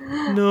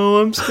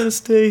 I'm just gonna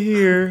stay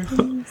here.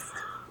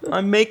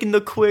 I'm making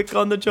the quick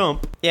on the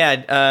jump.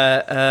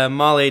 Yeah,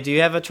 Molly, do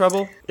you have a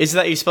trouble? Is it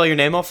that you spell your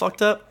name all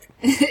fucked up?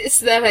 It's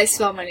that I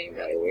spell my name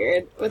really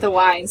weird with a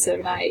Y instead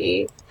of an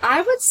I-E.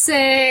 I would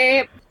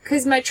say,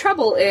 because my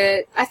trouble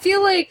is, I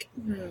feel like,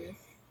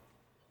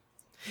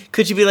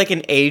 Could you be like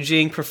an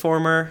aging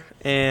performer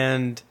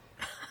and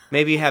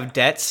maybe you have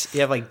debts?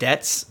 You have like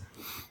debts?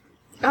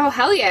 oh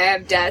hell yeah, I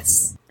have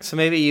debts. So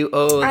maybe you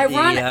owe I the,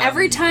 run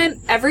every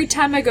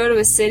time I go to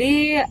a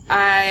city,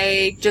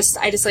 I just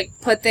like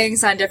put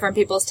things on different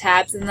people's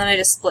tabs and then I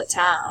just split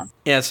town.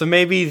 Yeah, so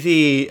maybe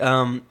the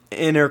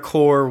inner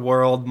core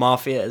world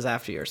mafia is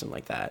after you or something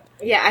like that.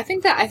 Yeah, I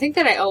think that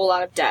I owe a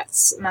lot of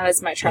debts, and that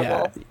is my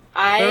trouble.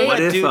 Yeah. What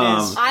if, Dude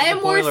is I am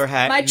the boiler worth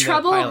hat my in the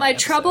trouble. pilot My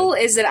episode. trouble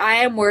is that I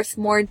am worth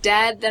more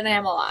dead than I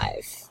am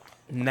alive.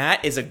 And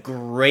that is a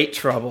great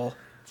trouble.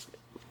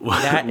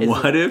 What, That is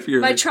what if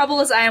you're? My trouble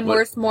is I am What-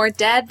 worth more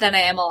dead than I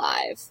am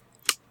alive.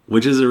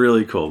 Which is a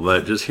really cool,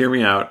 but just hear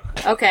me out.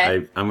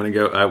 Okay. I'm gonna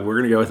go. We're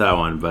gonna go with that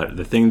one. But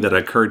the thing that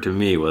occurred to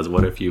me was,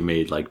 what if you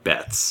made like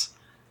bets?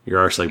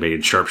 You're actually like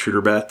making sharpshooter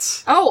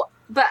bets. Oh,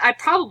 but I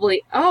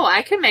probably. Oh,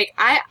 I can make.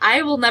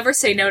 I will never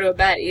say no to a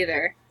bet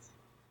either.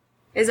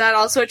 Is that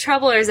also a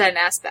trouble, or is that an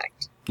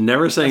aspect?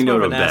 Never saying That's no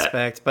more to of a an bet.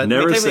 aspect, but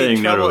Never technically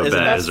saying no trouble to a is an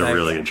bet is a aspect.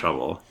 really good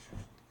trouble.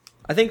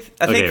 I think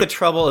Okay. the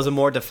trouble is a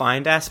more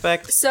defined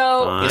aspect.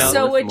 So, You know,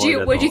 so with would you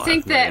more would you dead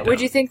think than alive, that maybe would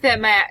you not. think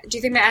that do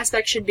you think my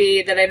aspect should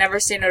be that I never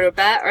say no to a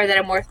bet, or that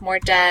I'm worth more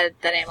dead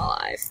than I'm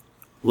alive?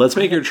 Let's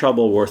make your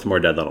trouble worth more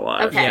dead than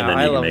alive. Okay. And then Yeah,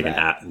 I you can love make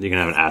that. you can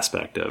have an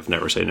aspect of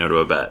never say no to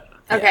a bet.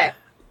 Okay.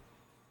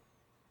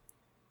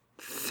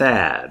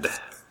 Thad.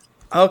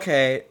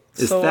 Okay,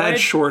 Is so Thad I-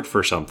 short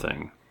for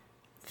something?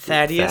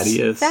 Thaddeus?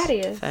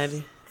 Thaddeus?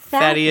 Thaddeus.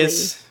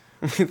 Thaddeus.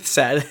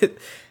 Sad.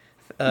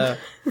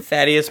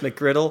 Thaddeus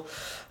McGriddle.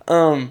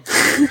 I'm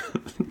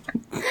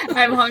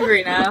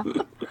hungry now.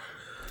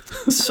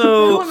 I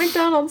So want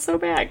McDonald's so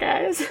bad,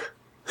 guys.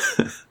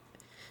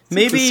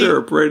 maybe The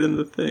syrup right in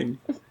the thing.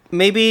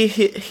 maybe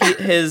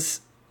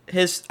his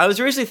I was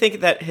originally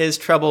thinking that his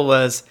trouble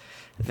was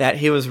that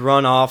he was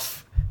run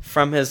off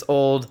from his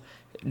old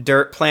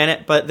dirt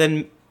planet, but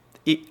then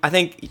I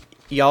think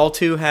y'all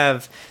two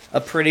have a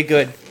pretty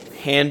good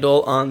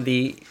handle on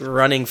the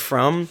running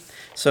from,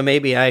 so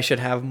maybe I should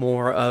have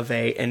more of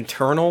a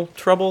internal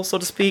trouble, so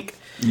to speak.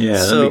 Yeah,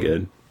 that'd So- be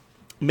good.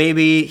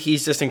 Maybe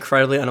he's just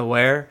incredibly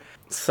unaware,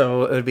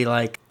 so it would be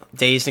like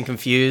dazed and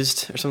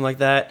confused or something like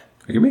that.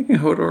 Are you making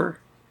Hodor?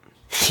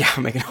 Yeah,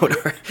 I'm making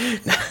Hodor.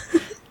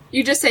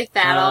 You just say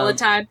that all the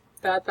time.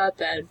 That.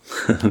 Fad,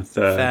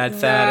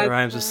 it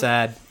rhymes with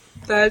sad.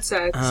 That's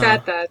sad.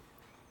 Sad that.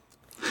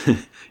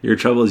 Your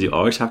trouble is you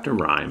always have to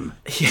rhyme.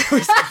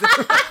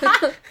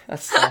 That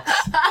sucks.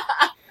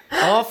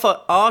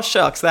 Oh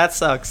shucks, that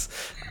sucks.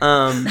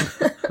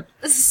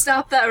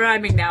 Stop that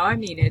rhyming now. I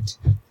mean it.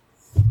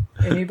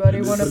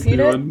 Anybody want a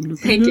peanut?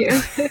 Thank you.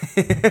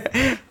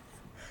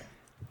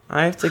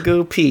 I have to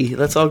go pee.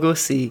 Let's all go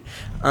see.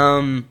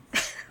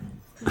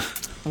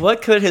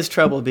 What could his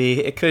trouble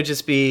be? It could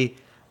just be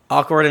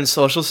awkward in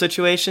social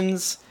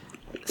situations.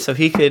 So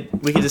we could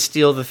just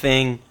steal the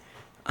thing,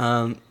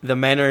 the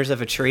manners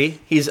of a tree.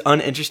 He's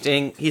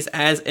uninteresting. He's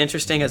as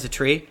interesting as a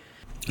tree.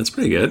 That's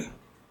pretty good.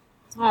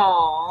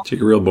 Aww. Take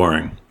it real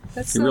boring.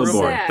 That's Real so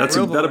boring. sad.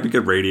 That'll be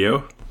good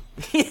radio.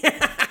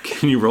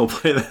 Can you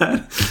roleplay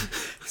that?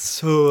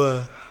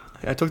 So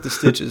I took the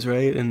stitches,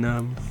 right? And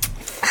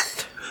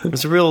it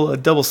was a real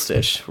double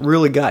stitch.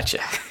 Really gotcha.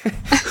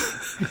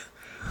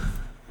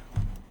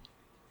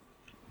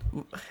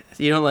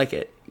 You don't like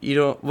it. You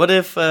don't. What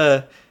if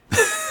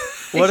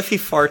he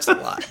farts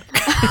a lot?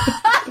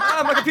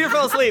 Ah, my computer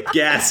fell asleep.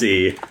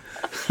 Gassy.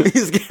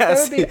 He's That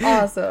gassy. would be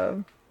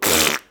awesome.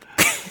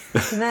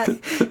 Can that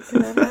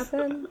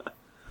happen?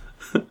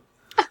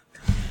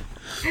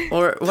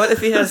 Or what if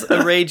he has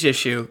a rage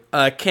issue?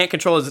 Can't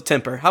control his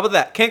temper. How about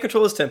that? Can't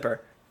control his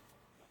temper.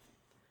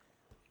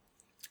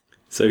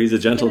 So he's a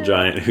gentle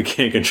giant who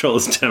can't control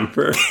his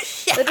temper.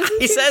 That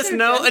doesn't He seem says so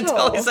no gentle.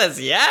 until he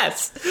says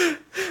yes.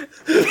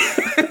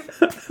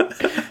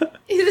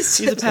 He's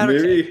a powder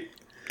keg. Maybe.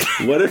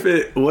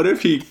 What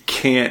if he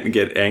can't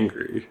get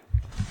angry?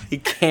 He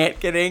can't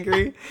get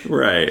angry.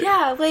 Right.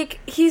 Yeah,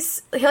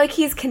 he's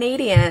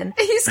Canadian.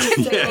 He's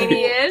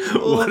Canadian.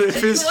 What if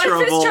his What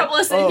if his trouble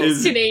is that he's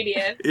is-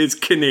 Canadian? is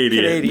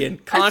Canadian? Canadian.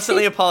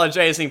 Constantly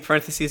apologizing,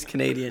 parentheses,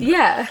 Canadian.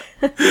 Yeah.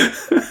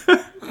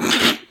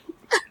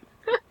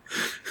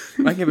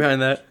 I can get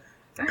behind that.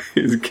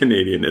 His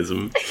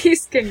Canadianism.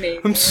 He's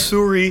Canadian. I'm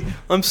sorry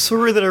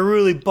that I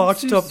really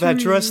botched up that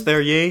dress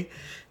there, yay.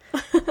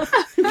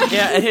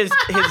 Yeah, and his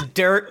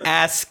dirt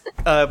ass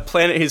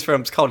planet he's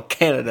from is called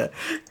Canada.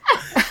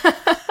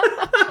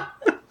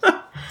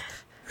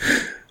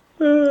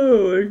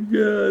 Oh my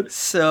god.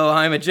 So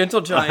I'm a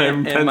gentle giant,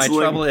 I'm and my penciling-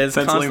 trouble is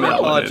penciling constantly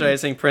that one in.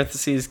 apologizing,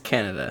 parentheses,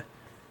 Canada.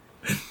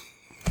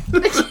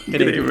 Good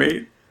day,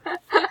 mate.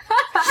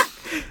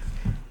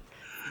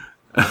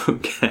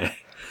 Okay.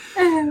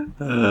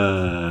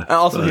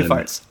 Also, he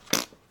fun. farts.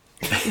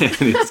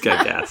 And he's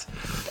got gas.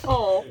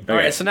 Oh. All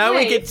right, so now we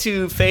Wait. get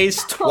to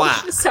phase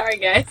Oh, 2. sorry,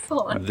 guys.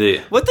 Hold on.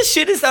 What the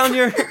shit is on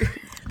your...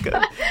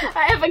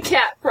 I have a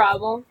cat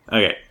problem.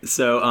 Okay,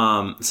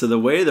 so the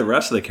way the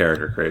rest of the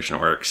character creation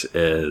works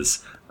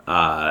is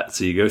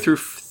so you go through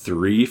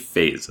 3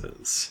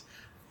 phases,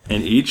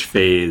 and each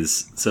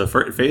phase. So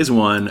for phase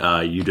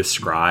 1, you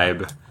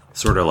describe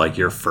sort of like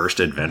your first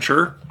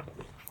adventure,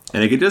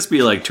 and it could just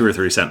be like 2 or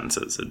 3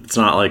 sentences. It's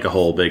not like a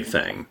whole big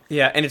thing.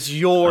 Yeah, and it's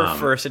your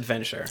first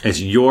adventure. It's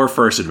your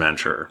first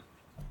adventure.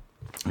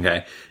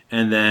 Okay.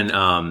 And then,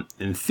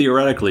 and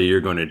theoretically,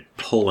 you're going to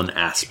pull an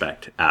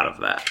aspect out of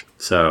that.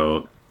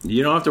 So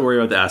you don't have to worry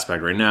about the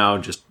aspect right now.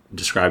 Just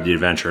describe the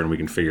adventure and we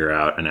can figure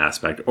out an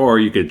aspect. Or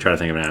you could try to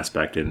think of an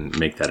aspect and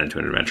make that into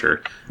an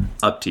adventure.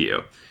 Up to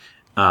you.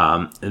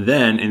 And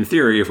then, in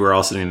theory, if we're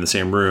all sitting in the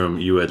same room,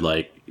 you would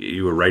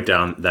write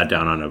down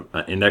on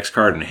an index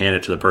card and hand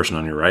it to the person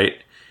on your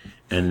right.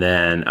 And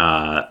then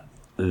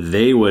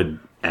they would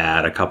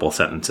add a couple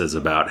sentences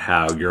about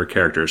how your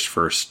characters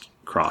first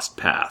crossed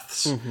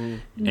paths.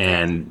 Mm-hmm.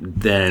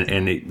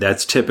 And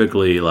that's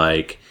typically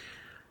like,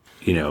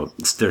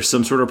 there's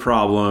some sort of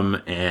problem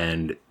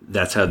and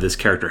that's how this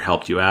character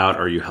helped you out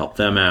or you helped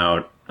them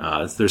out.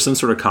 There's some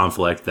sort of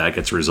conflict that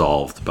gets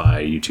resolved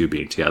by you two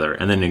being together.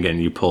 And then again,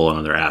 you pull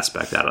another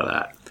aspect out of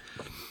that.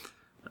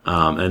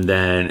 And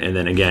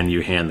then again,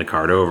 you hand the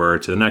card over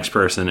to the next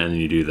person and then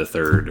you do the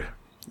third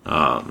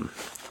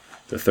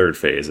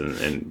phase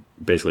and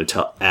basically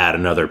add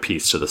another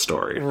piece to the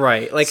story.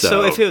 Right. Like,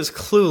 so if it was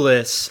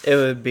Clueless, it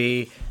would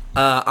be,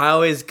 I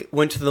always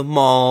went to the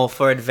mall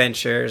for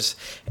adventures,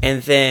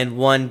 and then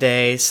one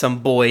day some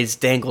boys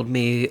dangled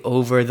me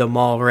over the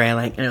mall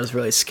railing, and it was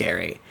really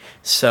scary.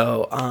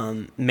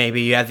 So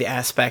maybe you have the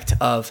aspect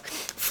of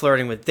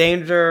flirting with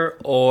danger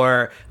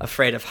or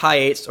afraid of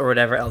heights or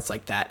whatever else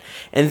like that.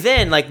 And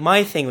then, like,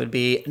 my thing would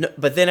be,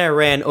 but then I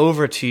ran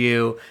over to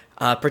you,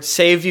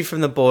 saved you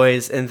from the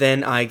boys, and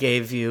then I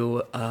gave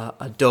you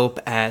a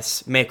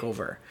dope-ass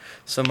makeover.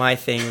 So my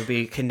thing would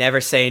be, can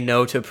never say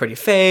no to a pretty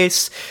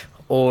face,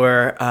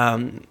 or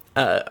always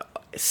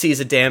saves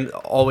a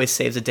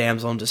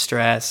damsel in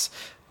distress,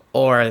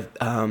 or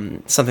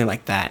something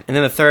like that. And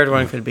then the third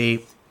one could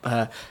be,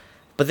 but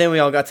then we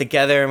all got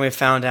together and we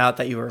found out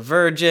that you were a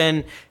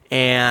virgin,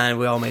 and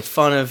we all made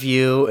fun of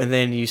you, and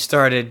then you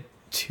started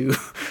to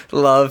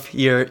love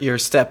your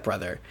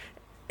stepbrother.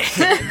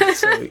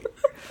 So,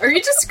 Are you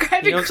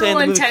describing You know what I'm saying? Cruel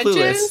The movie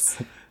Intentions?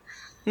 Clueless.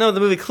 No, the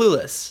movie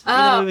Clueless. You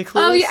know the movie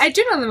Clueless? Oh, yeah, I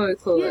do know the movie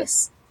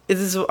Clueless.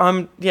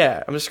 I'm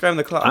describing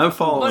the clock. I'm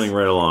following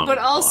right along. But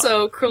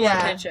also Cruel Yeah.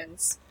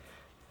 Intentions.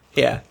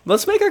 Yeah.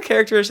 Let's make our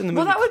characters in the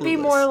movie Well, that would be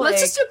Clueless. more like.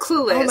 Let's just do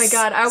Clueless. Oh my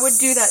god, I would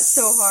do that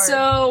so hard.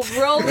 So,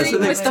 rolling what with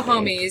they the might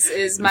homies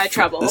is my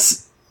trouble.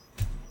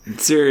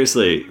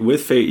 Seriously,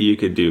 with Fate, you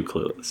could do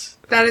Clueless.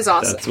 That is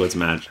awesome. That's what's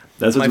magic.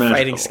 That's what's My magical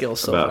fighting skills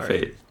so about hard.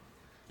 Fate.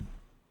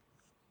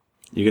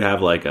 You could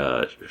have like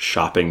a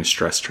shopping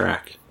stress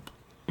track.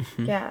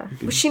 Yeah.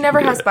 She never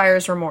do has it.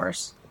 buyer's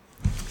remorse.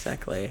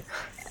 Exactly.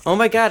 Oh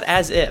my god,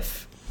 as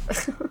if.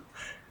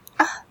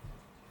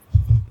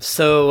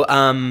 So,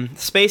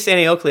 Space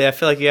Annie Oakley, I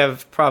feel like you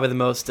have probably the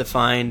most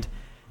defined.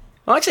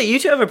 Well, actually, you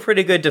two have a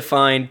pretty good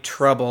defined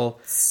trouble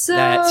So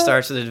that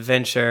starts with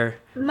adventure.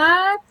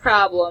 my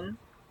problem,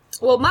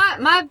 well,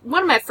 my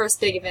one of my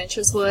first big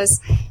adventures was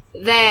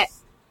that.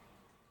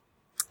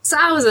 So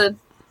I was a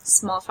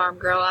small farm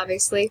girl,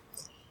 obviously,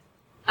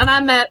 and I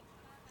met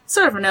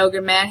sort of an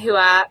ogre man who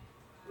I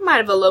might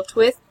have eloped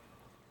with.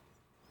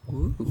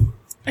 Ooh.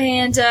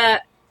 And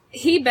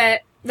he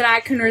bet that I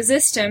couldn't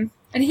resist him,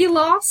 and he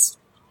lost,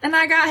 and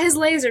I got his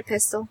laser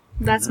pistol.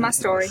 That's my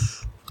story.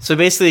 So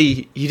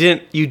basically, you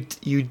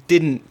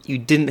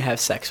didn't have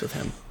sex with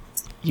him.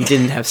 You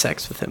didn't have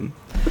sex with him.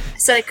 I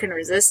said I couldn't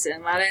resist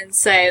him. I didn't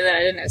say that I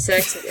didn't have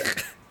sex with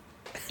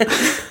him.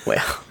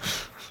 Well,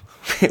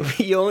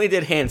 you only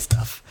did hand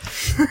stuff.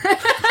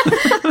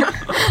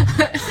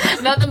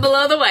 Nothing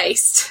below the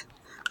waist.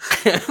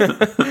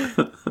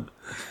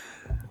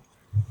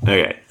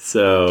 Okay,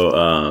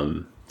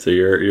 so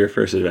your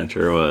first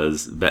adventure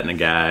was betting a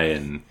guy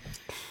and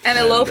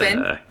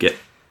eloping.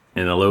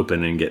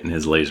 eloping and getting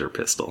his laser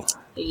pistol.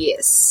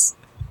 Yes.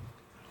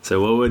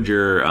 So what would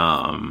your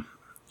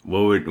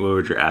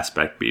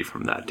aspect be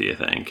from that? Do you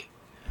think?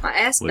 My Would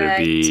it aspect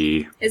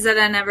be is that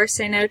I never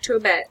say no to a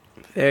bet.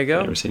 There you go.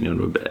 never say no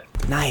to a bet?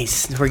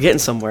 Nice. We're getting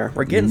somewhere.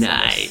 We're getting somewhere.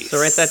 Nice. So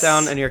write that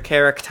down in your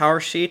character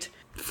sheet.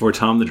 For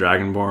Tom the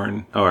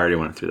Dragonborn, I already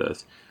went through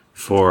those.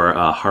 For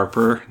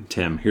Harper,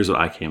 Tim, here's what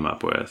I came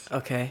up with.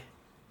 Okay.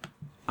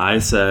 I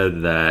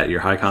said that your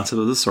high concept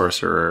was a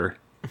sorcerer.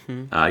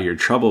 Mm-hmm. Your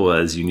trouble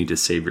was you need to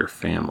save your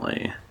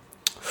family.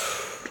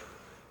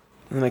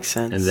 That makes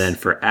sense. And then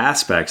for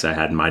aspects I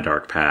had in my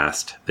dark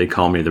past, they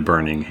call me the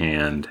Burning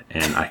Hand,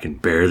 and I can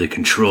barely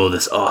control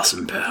this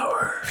awesome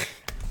power.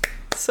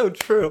 So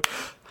true.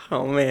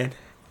 Oh, man.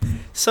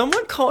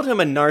 Someone called him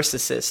a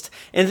narcissist,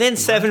 and then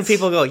 7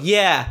 people go,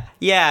 yeah,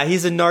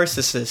 he's a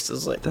narcissist. I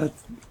was like, I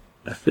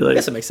feel like I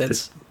guess it makes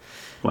sense.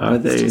 Why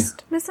would they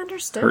Just hurt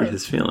misunderstood.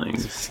 his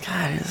feelings?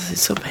 God, it's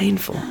so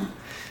painful.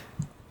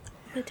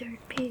 The dirt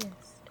pierced.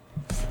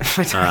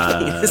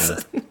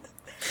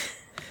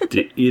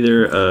 Do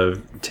either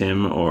of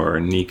Tim or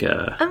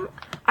Nika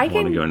I want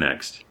to can go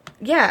next?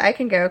 Yeah, I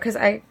can go because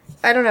I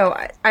don't know.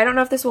 I don't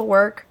know if this will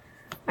work.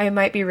 I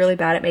might be really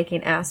bad at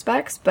making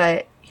aspects,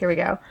 but here we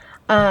go.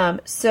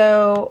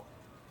 So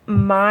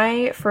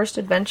my first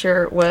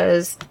adventure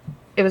was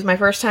my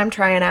first time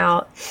trying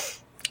out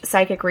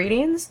psychic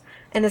readings,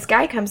 and this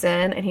guy comes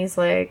in and he's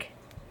like,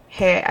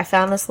 "Hey, I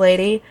found this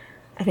lady.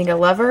 I think I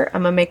love her.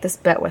 I'm gonna make this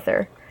bet with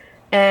her."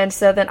 And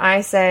so then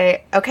I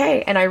say,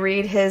 "Okay," and I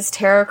read his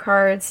tarot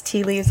cards,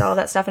 tea leaves, all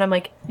that stuff, and I'm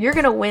like, "You're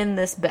gonna win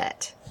this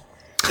bet."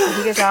 And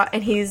he goes out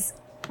and he's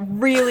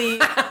really,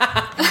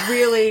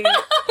 really,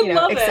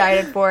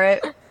 excited for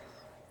it.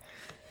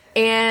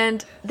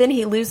 And then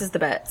he loses the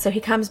bet. So he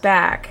comes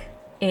back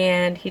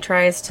and he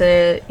tries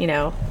to,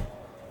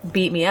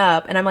 beat me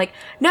up. And I'm like,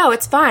 no,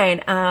 it's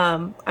fine.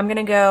 I'm going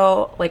to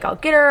go, I'll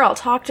get her, I'll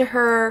talk to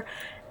her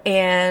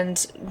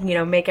and,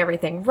 make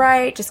everything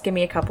right. Just give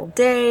me a couple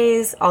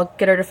days. I'll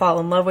get her to fall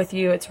in love with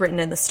you. It's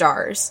written in the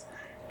stars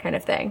kind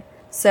of thing.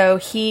 So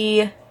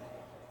he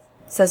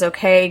says,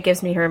 okay,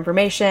 gives me her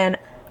information.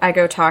 I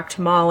go talk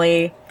to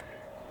Molly.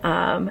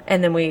 And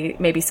then we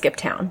maybe skip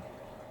town.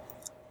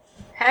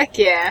 Heck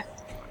yeah.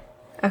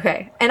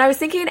 Okay. And I was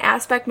thinking an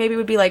aspect maybe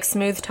would be like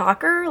smooth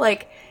talker.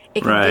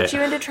 It can Right. get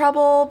you into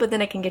trouble, but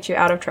then it can get you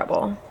out of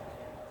trouble.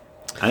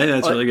 I think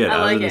that's really good. I I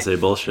was like going it. to say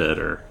bullshit,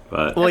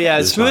 but Well, yeah,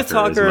 smooth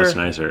talker- is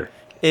much nicer.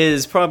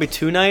 Is probably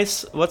too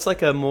nice. What's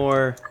like a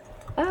more...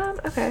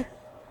 Okay.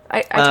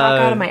 I talk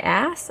out of my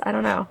ass? I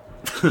don't know.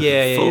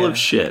 Yeah, Full of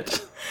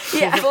shit.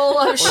 Yeah. Full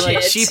of Or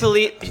like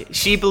shit.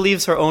 she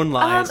believes her own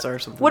lies or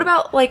something. What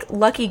about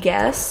lucky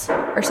guess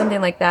or something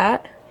like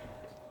that?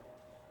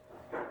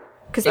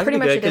 Because That pretty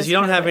could be much good it because is you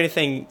don't kind of have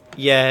anything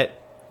yet.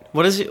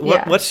 What is it?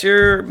 Yeah. What's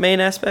your main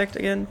aspect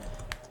again?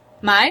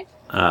 Mine?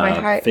 My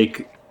height-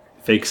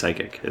 Fake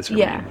psychic is her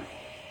Yeah. name.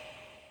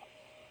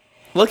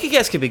 Lucky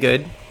guess could be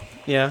good.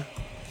 Yeah.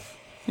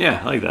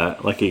 Yeah, I like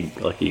that. Lucky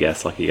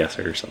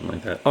guesser or something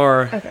like that.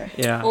 Or Okay.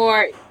 yeah.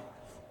 Or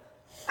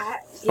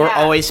Or yeah.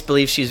 always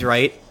believe she's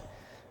right.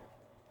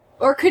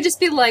 Or could just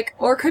be I'm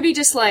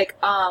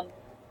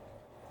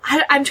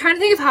trying to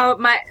think of how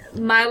my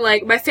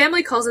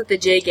family calls it the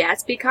Jay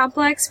Gatsby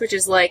complex, which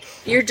is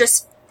you're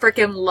just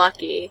freaking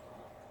lucky.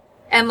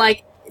 And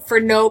for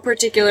no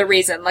particular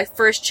reason,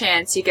 first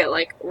chance you get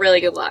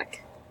really good luck.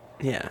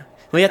 Yeah.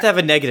 Well, you have to have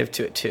a negative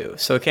to it too,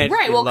 so it can't.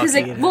 Right, be well, because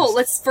lucky, it has-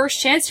 let's first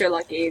chance you're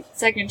lucky,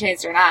 second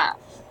chance you're not.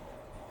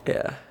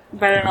 yeah.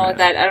 But I don't know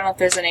I don't know if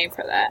there's a name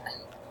for that.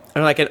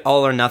 Or like an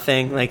all or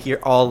nothing, like you're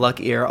all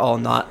lucky or all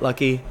not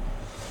lucky.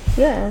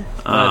 Yeah.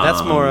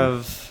 That's more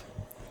of.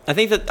 I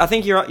think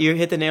you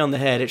hit the nail on the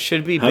head. It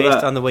should be How based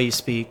about- on the way you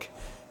speak.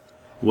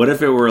 What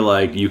if it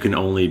were you can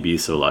only be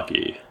so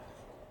lucky?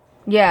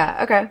 Yeah,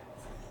 okay.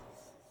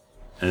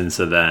 And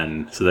so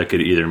that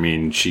could either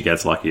mean she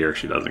gets lucky or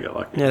she doesn't get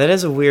lucky. Yeah, that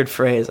is a weird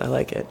phrase. I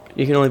like it.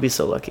 You can only be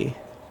so lucky.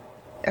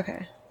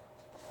 Okay.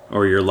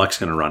 Or your luck's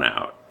going to run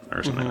out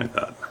or something like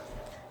that.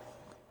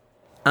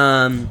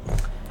 Um,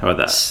 How about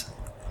that?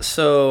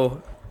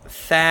 so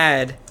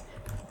Thad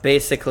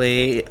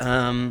basically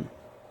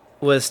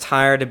was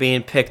tired of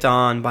being picked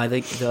on by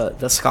the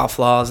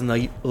scofflaws and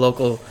the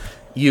local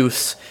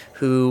youths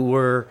who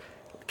were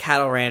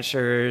cattle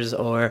ranchers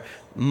or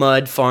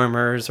mud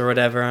farmers or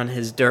whatever on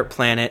his dirt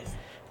planet,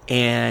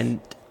 and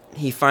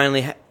he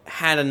finally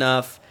had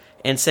enough.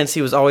 And since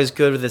he was always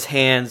good with his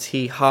hands,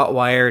 he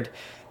hotwired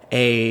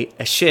a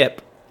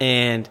ship,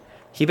 and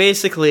he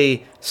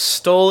basically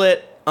stole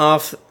it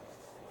off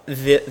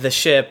the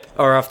ship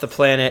or off the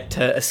planet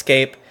to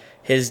escape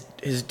his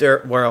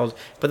dirt world.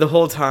 But the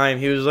whole time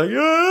he was like, "I'm sorry,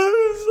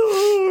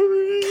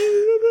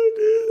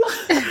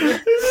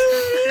 I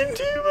didn't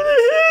do what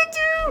I had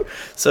to."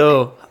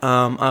 So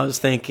I was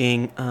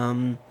thinking,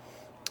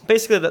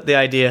 basically the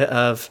idea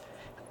of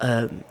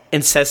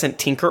incessant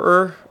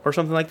tinkerer or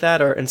something like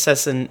that, or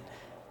incessant.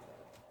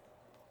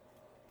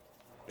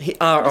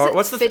 Or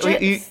what's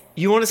the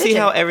you want to see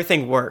how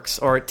everything works,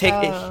 or take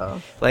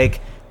like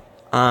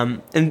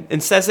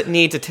incessant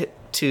need to take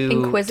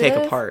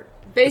Inquisitive? apart.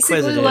 Basically,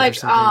 Inquisitive or like,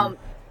 something.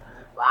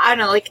 I don't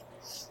know, like,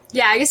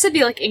 yeah, I guess it'd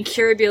be like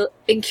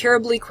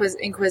incurably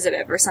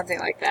inquisitive or something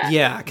like that.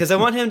 Yeah, because I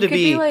want him to Could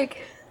be be like,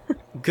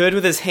 good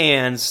with his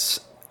hands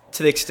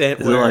to the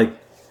extent Is it where like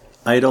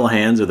idle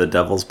hands are the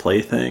devil's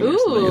plaything? Or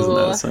something? Isn't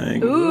that a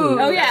saying?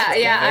 Oh yeah,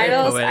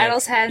 poetic.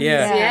 idols hands.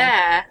 Yeah.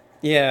 Yeah.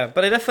 yeah,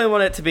 but I definitely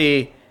want it to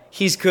be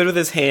he's good with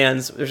his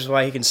hands, which is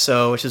why he can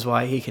sew, which is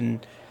why he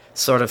can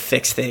sort of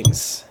fix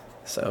things.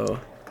 So,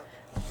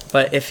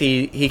 but if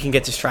he can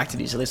get distracted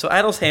easily, so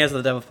idle's hands and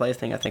the devil's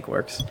plaything I think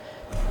works.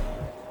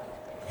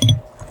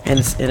 And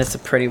it's a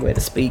pretty way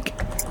to speak.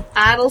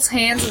 Idle's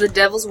hands are the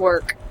devil's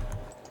work.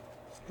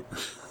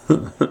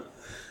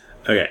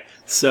 Okay,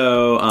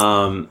 so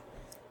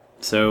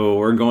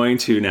we're going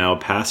to now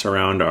pass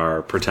around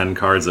our pretend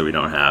cards that we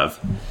don't have,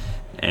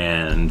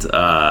 and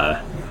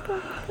I'm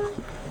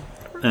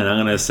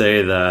gonna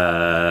say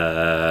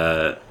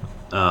that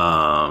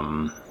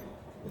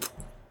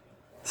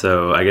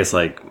so I guess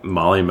like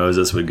Molly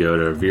Moses would go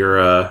to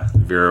Vera,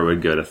 Vera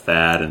would go to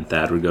Thad, and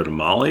Thad would go to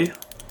Molly.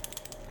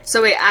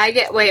 So wait,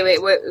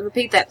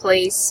 repeat that,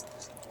 please.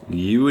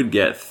 You would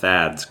get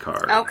Thad's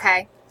card.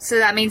 Okay, so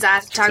that means I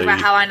have to talk So about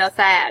you- how I know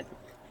Thad.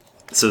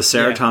 So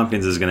Sarah Yeah.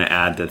 Tompkins is going to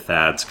add to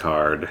Thad's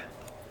card,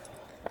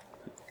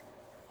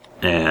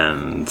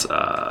 and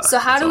So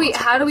how do we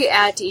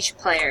add to each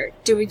player?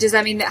 Does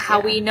that mean that how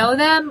we know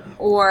them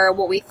or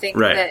what we think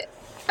Right. that?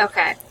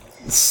 Okay.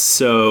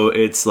 So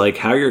it's like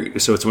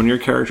it's when your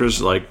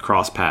characters like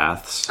cross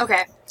paths.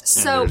 Okay. And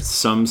So there's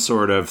some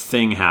sort of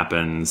thing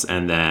happens,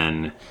 and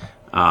then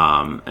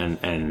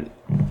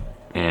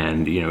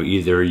and you know,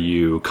 either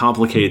you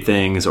complicate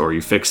things or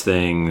you fix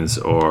things,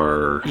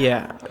 or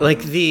Yeah,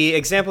 like the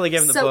example they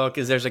give in the So- book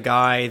is there's a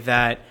guy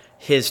that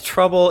his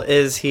trouble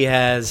is he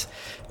has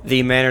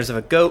the manners of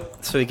a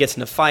goat, so he gets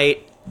in a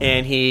fight,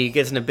 and he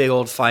gets in a big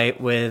old fight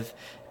with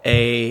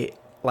a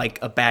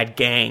bad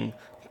gang,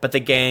 but the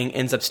gang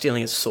ends up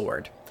stealing his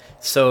sword.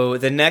 So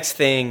the next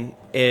thing,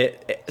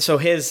 so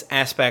his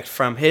aspect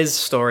from his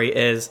story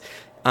is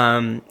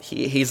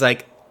he's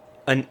like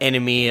an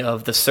enemy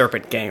of the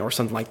Serpent Gang or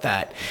something like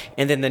that.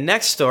 And then the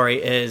next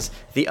story is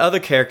the other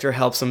character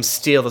helps him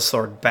steal the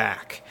sword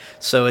back.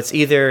 So it's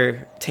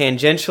either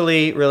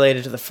tangentially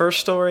related to the first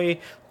story,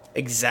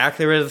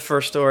 exactly related to the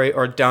first story,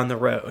 or down the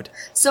road.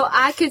 So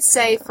I could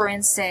say, for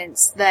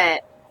instance,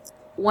 that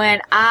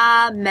when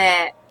I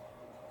met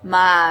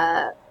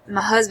my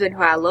husband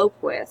who I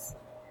eloped with,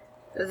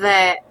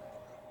 that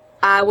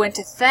I went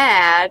to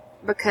Thad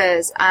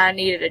because I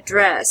needed a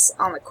dress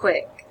on the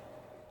quick.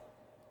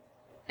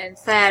 And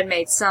Thad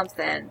made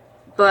something,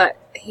 but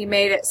he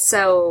made it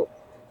so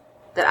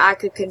that I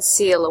could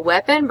conceal a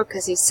weapon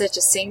because he's such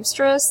a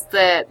seamstress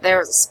that there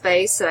was a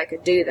space that I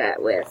could do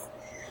that with.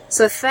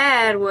 So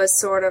Thad was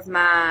sort of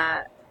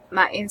my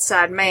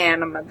inside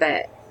man on my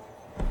bet.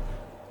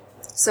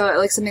 So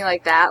like something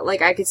like that,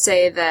 like I could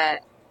say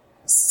that.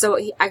 So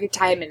I could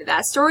tie him into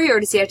that story, or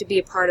does he have to be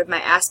a part of my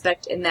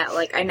aspect in that,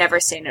 like, I never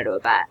say no to a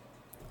bet?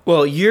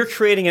 Well, you're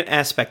creating an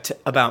aspect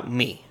about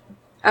me.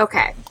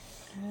 Okay.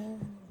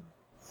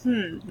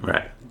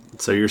 right.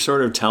 So you're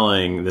sort of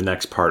telling the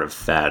next part of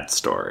Thad's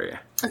story.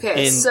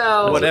 Okay, And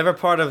so... whatever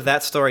part of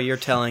that story you're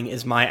telling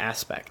is my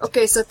aspect.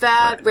 Okay, so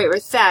Thad... Wait,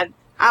 Thad,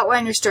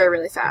 outline your story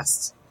really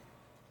fast.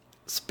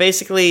 It's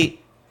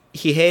basically,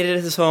 he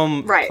hated his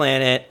home Right.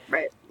 planet.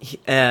 Right. He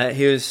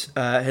was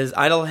his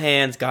idle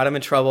hands got him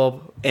in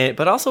trouble,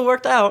 but also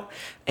worked out.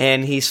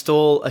 And he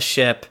stole a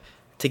ship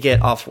to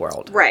get off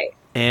world. Right.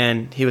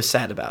 And he was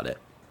sad about it.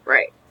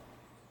 Right.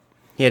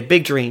 He had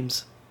big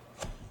dreams.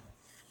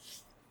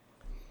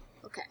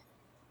 Okay.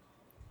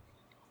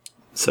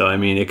 So I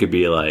mean, it could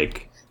be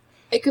like,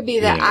 It could be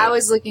that Yeah. I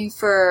was looking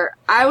for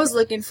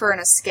an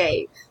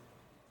escape,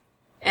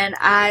 and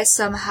I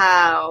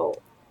somehow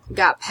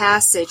got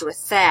passage with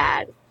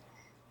Thad,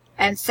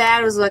 and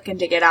Thad was looking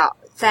to get out.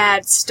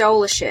 Thad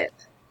stole a ship,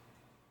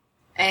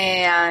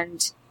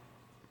 and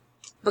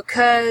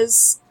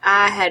because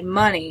I had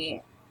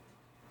money,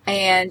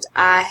 and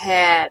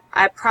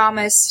I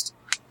promised,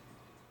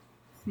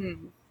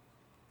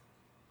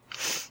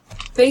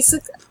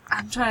 basically,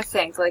 I'm trying to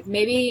think, like,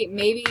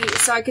 maybe,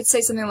 so I could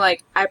say something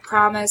like, I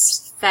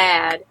promised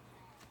Thad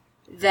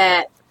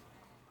that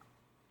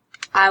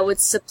I would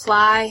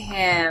supply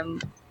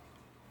him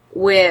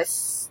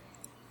with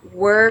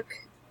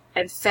work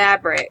and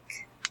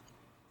fabric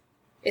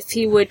if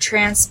he would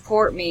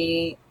transport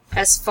me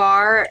as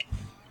far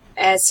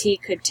as he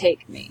could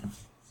take me.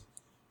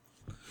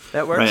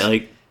 That works. Right,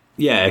 like,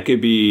 yeah, it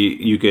could be,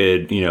 you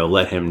could,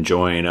 let him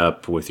join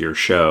up with your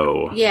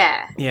show.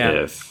 Yeah.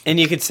 Yeah. And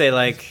you could say,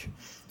 like,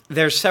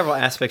 there's several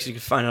aspects you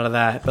could find out of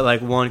that, but,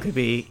 like, one could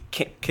be,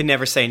 can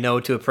never say no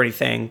to a pretty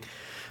thing,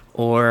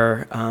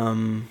 or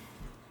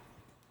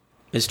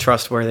is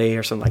trustworthy,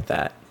 or something like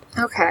that.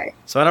 Okay.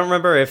 So I don't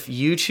remember if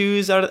you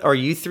choose out of, or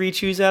you three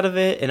choose out of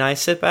it, and I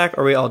sit back,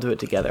 or we all do it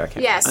together. I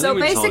can't. Yeah. think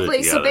we just all did it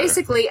together.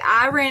 Basically,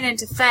 I ran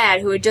into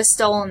Thad, who had just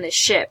stolen this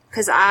ship,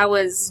 because I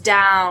was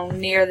down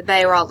near the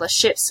bay where all the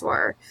ships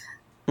were,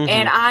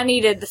 and I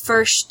needed the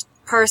first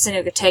person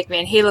who could take me,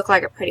 and he looked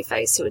like a pretty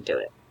face who would do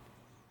it.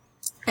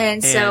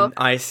 And so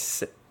I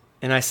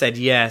said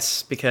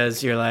yes,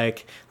 because you're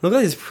like, look at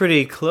these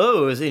pretty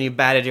clothes, and you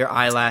batted your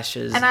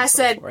eyelashes. And I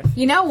said,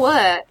 you know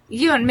what?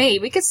 You and me,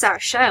 we could start a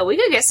show. We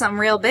could get something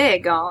real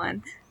big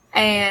going.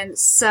 And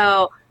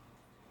so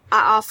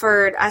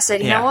I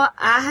said, you know what?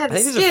 I have the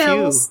think there's a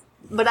skills,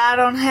 but I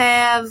don't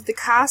have the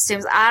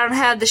costumes. I don't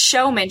have the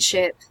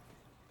showmanship.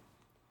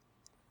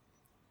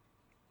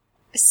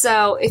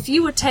 So if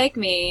you would take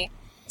me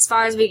as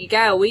far as we could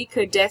go, we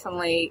could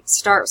definitely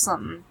start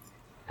something.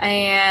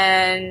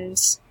 And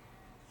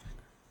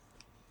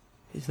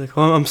he's like,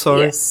 oh, I'm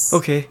sorry. Yes.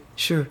 Okay,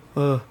 sure.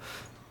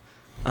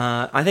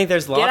 I think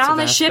there's lots on of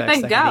the aspects ship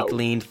and that can go. be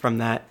gleaned from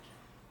that.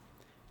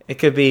 It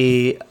could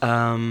be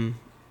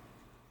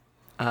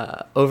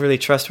overly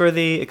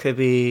trustworthy. It could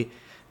be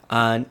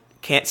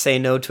can't say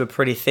no to a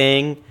pretty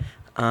thing.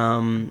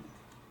 I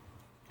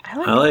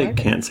like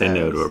can't say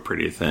no to a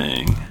pretty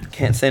thing.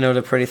 Can't say no to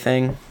a pretty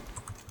thing.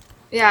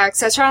 yeah,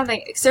 because I was trying to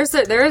think. 'Cause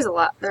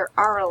there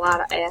are a lot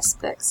of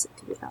aspects that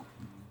could be done.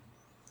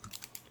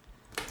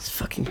 It's a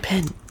fucking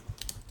pen.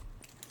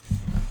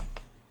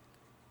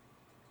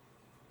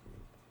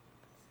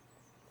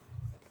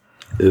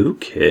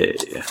 Okay.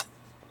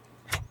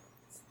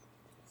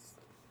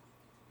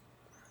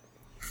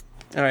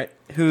 All right,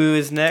 who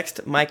is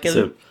next?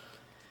 Michael.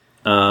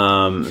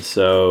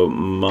 So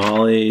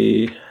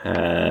Molly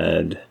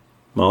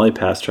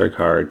passed her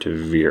card to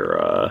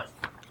Vera.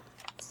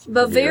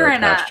 But Vera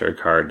and I, passed her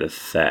card to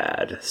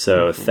Thad.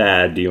 So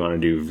Thad, do you want to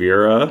do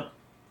Vera?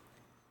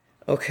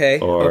 Okay.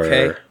 Or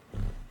Okay.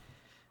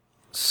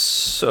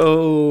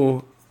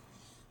 So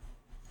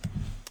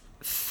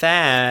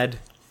Thad,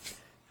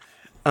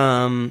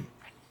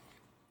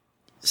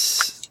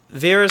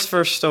 Vera's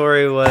first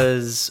story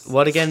was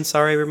what again?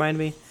 Sorry, remind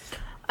me.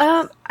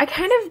 I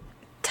kind of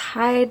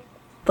tied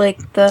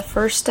like the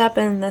first step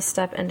and this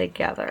step in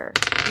together.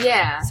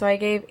 yeah. So I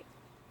gave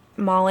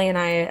Molly and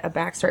I a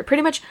backstory.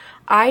 Pretty much,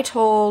 I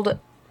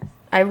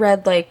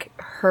read like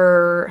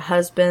her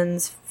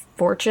husband's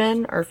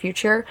fortune or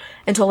future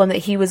and told him that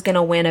he was going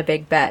to win a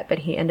big bet, but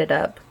he ended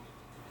up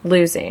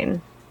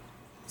losing.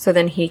 So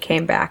then he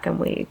came back and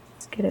we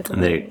skidded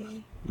away.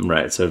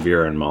 Right, so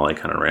Vera and Molly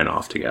kind of ran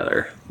off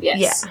together. Yes.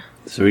 Yeah.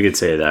 So we could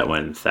say that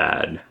when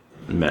Thad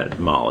met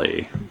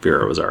Molly,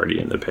 Vera was already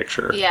in the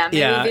picture. Yeah. Maybe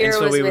Yeah, Vera and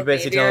so was we with would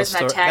basically me. tell a Vera's my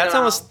story. tag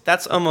along.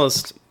 That's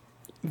almost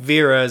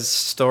Vera's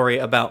story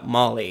about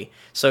Molly.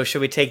 So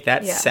should we take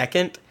that Yeah.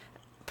 second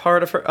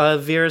part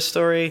of Vera's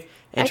story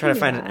and I try to can do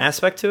find that. an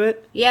aspect to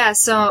it? Yeah.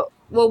 So,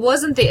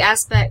 wasn't the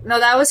aspect? No,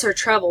 that was her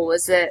trouble.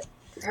 Was that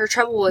her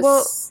trouble was?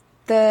 Well,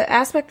 the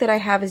aspect that I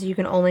have is you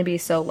can only be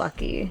so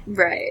lucky.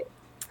 right.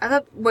 I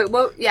thought. Wait.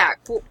 Well, yeah.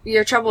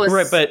 Your trouble was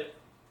Right, but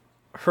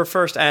her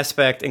first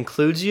aspect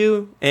includes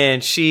you,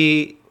 and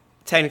she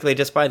technically,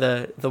 just by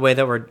the way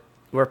that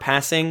we're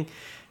passing,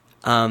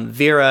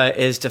 Vera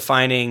is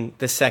defining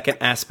the second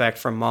aspect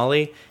from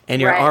Molly, and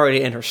you're Right.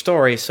 already in her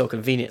story so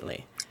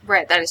conveniently.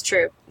 right. That is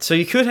true. So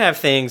you could have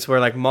things where,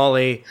 like,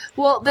 Molly,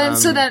 Well, then,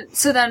 so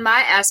then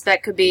my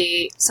aspect could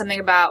be something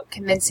about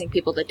convincing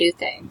people to do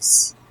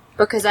things.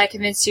 Because I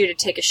convinced you to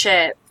take a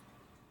ship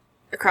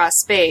across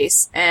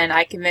space, and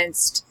I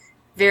convinced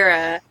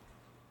Vera,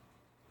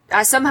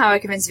 I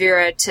convinced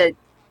Vera to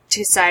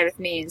side with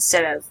me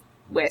instead of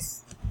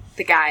with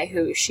the guy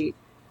who she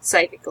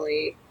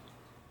psychically,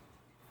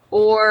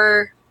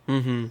 or,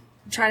 I'm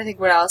trying to think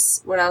what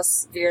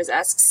else Vera's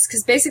asks.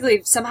 Because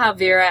basically, somehow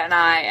Vera and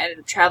I ended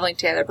up traveling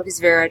together because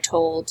Vera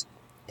told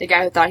the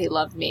guy who thought he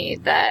loved me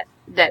that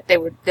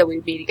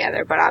we'd be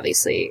together, but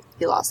obviously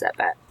he lost that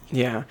bet.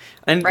 yeah,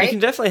 and Right? you can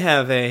definitely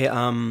have a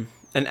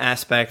an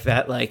aspect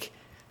that, like,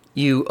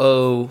 you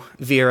owe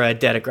Vera a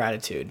debt of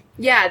gratitude,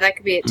 Yeah, that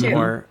could be it too.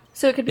 or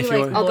So it could be If you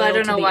like want- Although I loyal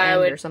don't to know the why I end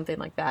would- or something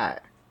like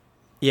that.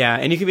 Yeah,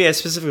 and you can be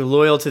specifically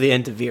loyal to the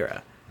end of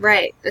Vera.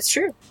 Right, that's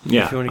true.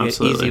 Yeah, If you want to get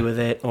absolutely. easy with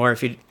it, or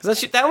if you...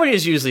 Cause that one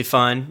is usually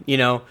fun, you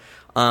know.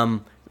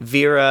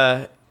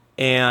 Vera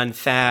and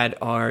Thad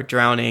are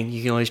drowning.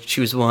 You can only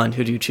choose one.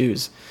 Who do you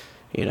choose?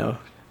 You know.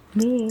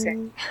 Me.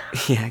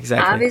 Yeah,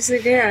 exactly. Obviously,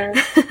 Vera.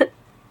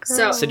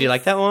 So So do you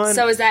like that one?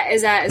 So is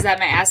that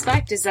my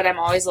aspect? Is that I'm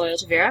always loyal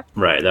to Vera?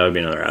 Right, that would be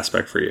another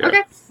aspect for you.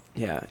 Okay.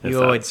 Yeah, If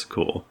you owe that's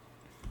cool.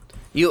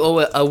 you owe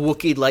a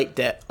Wookiee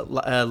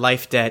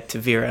life debt to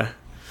Vera.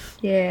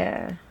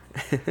 Yeah.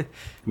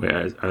 Wait,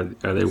 are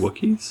they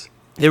Wookiees?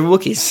 They're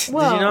Wookiees. Did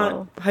Whoa. you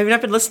not? Have you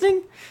not been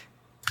listening?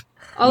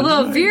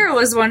 Although Vera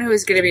was the one who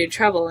was going to be in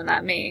trouble and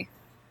not me.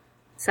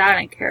 So I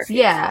didn't care.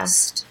 Yeah.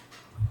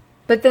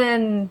 But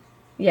then,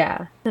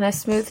 yeah. Then I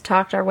smooth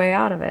talked our way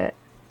out of it.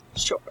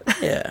 Sure.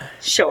 Yeah.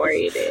 Sure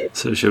you did.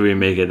 So should we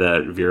make it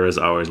that Vera's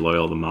always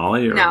loyal to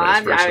Molly, or No, vice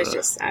I versa?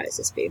 was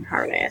just being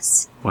hard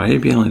ass. Why are you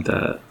being like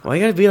that? Why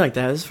you gotta be like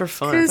that? This is for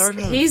fun. I Because thought we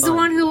were having he's the fun.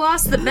 one who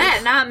lost the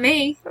bet, not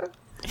me. Look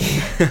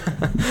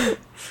at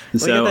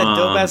that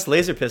dope ass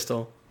laser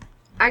pistol.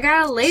 I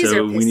got a laser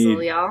So we pistol,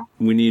 need- y'all.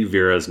 we need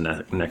Vera's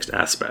next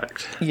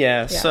aspect.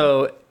 Yeah,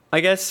 so I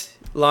guess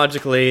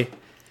logically,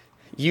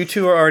 you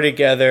two are already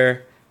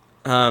together.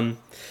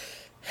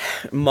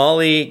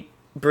 Molly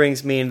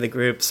brings me into the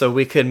group, so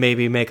we could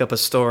maybe make up a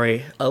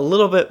story a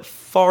little bit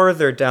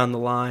farther down the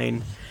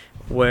line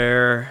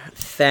where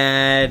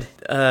Thad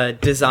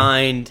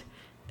designed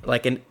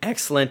like an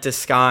excellent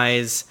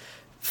disguise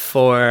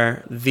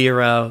for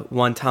Vera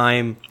one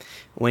time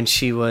when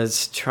she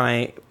was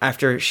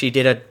after she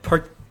did a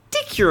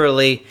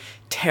particularly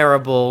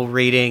terrible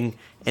reading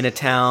in a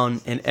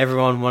town and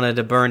everyone wanted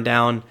to burn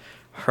down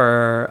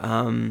her.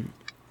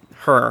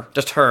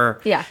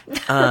 Yeah.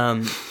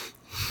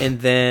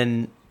 And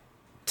then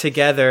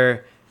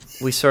together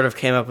we sort of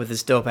came up with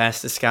this dope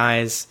ass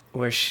disguise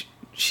where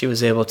she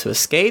was able to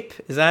escape.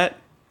 Is that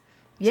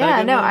Yeah,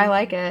 good no, one? I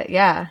like it.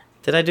 Yeah.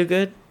 Did I do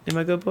good? Am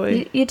I a good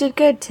boy? You did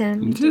good,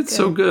 Tim. You did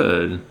so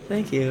good.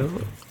 Thank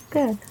you.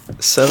 Good.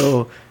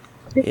 So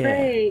yeah.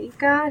 Great, you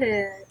got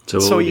it. So,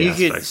 what So would the you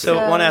could. aspects So be?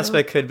 one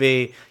aspect could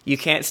be you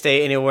can't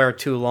stay anywhere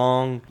too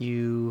long.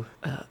 You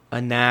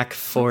a knack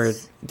for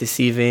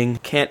deceiving.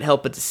 Can't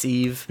help but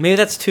deceive. Maybe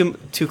that's too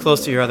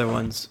close to your other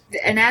ones.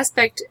 An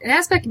aspect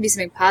can be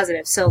something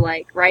positive. So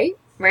like, right?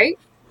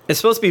 It's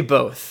supposed to be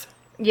both.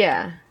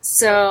 Yeah.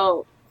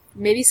 So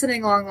maybe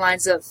something along the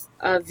lines of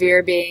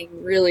Vera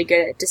being really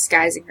good at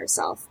disguising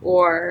herself,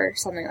 or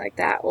something like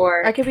that,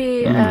 or I could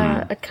be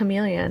a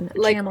chameleon.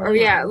 like, or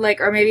yeah,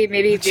 like, or maybe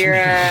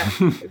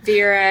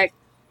Vera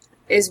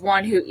is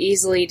one who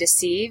easily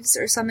deceives,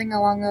 or something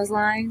along those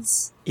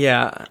lines.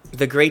 Yeah,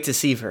 the great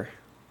deceiver.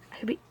 I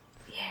could be.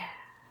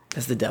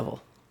 That's the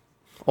devil.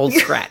 Old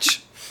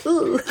Scratch.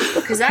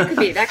 Because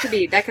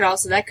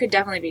that could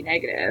definitely be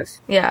negative.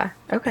 Yeah.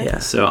 Okay. Yeah.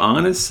 So I'm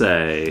gonna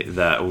say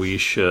that we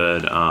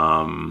should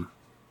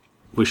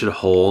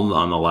hold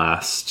on the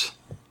last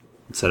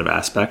set of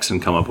aspects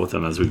and come up with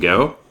them as we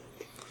go.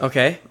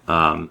 Okay,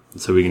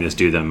 So we can just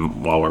do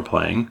them while we're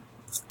playing.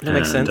 that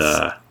makes sense.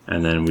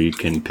 And then we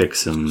can pick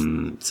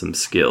some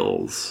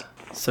skills.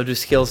 So do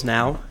skills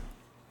now.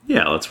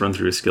 Yeah, let's run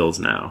through skills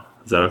now.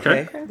 Is that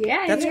okay?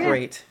 Yeah, That's yeah.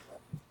 great.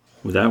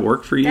 Would that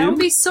work for you? That would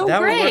be so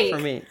That great. would work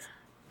for me.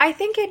 I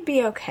think it'd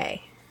be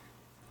okay.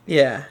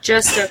 Yeah.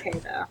 Just okay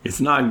though. It's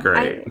not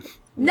great.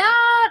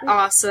 Not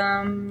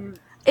awesome.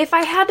 If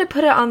I had to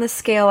put it on the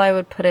scale, I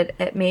would put it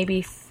at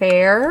maybe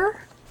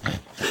fair.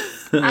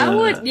 I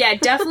would, yeah,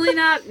 definitely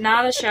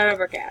not a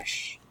Shadowbrook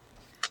Ash.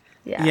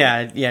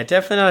 Yeah. Yeah,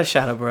 definitely not a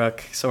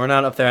Shadowbrook. So we're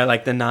not up there at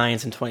like the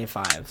 9s and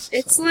 25s. So,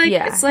 It's like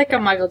Yeah. it's like a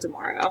Michael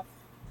DeMauro.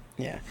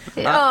 yeah.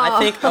 Yeah. I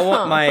think I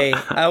want my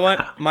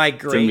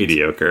It's a great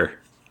mediocre.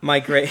 my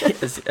great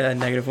is a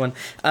negative one.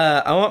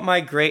 I want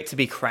my great to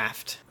be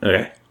craft.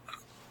 Okay.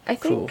 I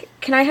think. Cool.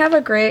 Can I have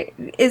a great?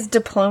 Is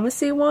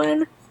diplomacy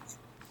one?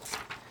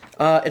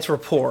 It's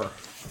rapport.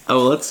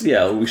 Oh,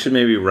 we should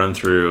maybe run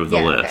through the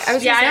Yeah, list. I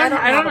was Yeah, gonna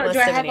say, I don't know. a Do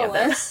I list of have any a of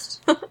them.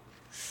 list?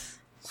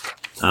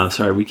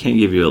 Sorry, we can't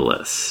give you a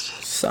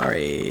list.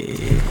 Sorry.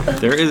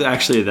 There is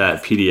actually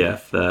that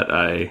PDF that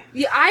I.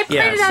 Yeah, I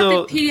printed Yeah,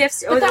 so- out the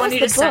PDFs. But Oh, that the one was you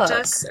the just sent book.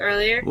 us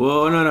earlier.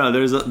 Whoa, no.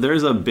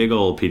 There's a big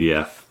old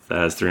PDF that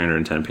has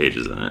 310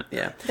 pages in it.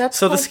 Yeah. That's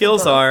so the called the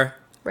skills book. are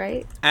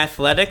Right.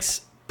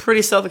 athletics,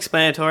 pretty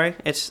self-explanatory.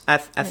 It's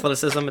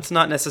athleticism. It's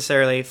not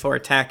necessarily for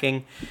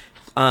attacking.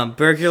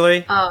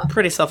 Burglary,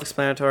 pretty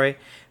self-explanatory.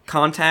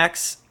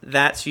 Contacts,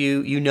 that's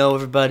you know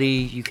everybody.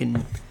 You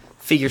can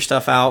figure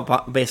stuff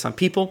out based on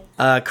people.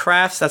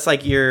 Crafts, that's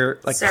like you're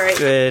like Sorry.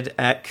 good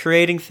at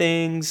creating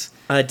things.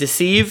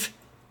 Deceive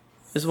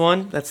is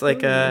one. That's like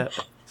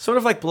sort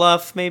of like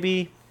bluff,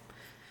 maybe.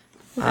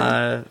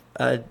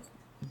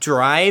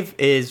 Drive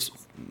is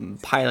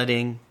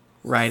piloting,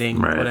 riding,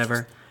 Right.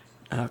 whatever.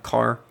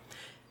 Car.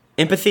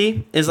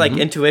 Empathy is like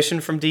intuition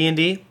from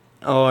D&D,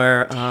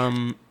 or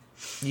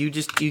you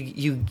just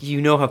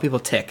you know how people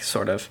tick,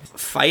 sort of.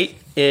 Fight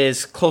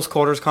is close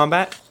quarters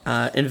combat.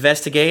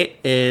 Investigate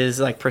is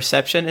like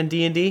perception in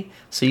D&D,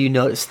 so you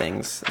notice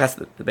things. That's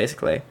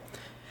basically.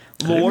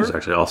 I think Lore. there's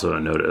actually also a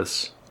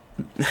notice.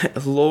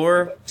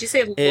 Lore Did you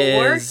say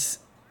lore? is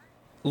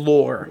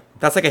lore.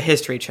 That's like a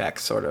history check,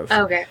 sort of.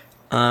 Okay.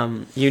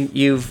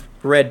 You've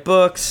read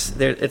books.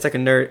 It's like a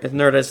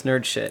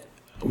nerd shit.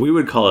 We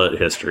would call it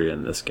history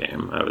in this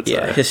game, I would say.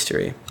 Yeah,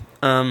 history.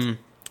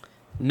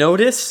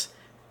 Notice.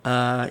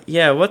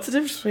 What's the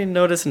difference between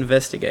notice and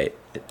investigate?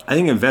 I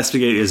think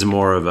investigate is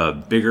more of a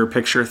bigger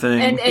picture thing.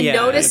 And Yeah, I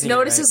notice think you're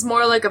notice right. is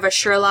more like of a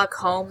Sherlock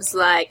Holmes,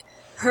 like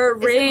her it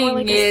more ring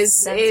like a is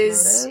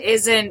sense motive?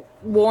 isn't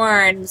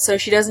worn, so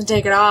she doesn't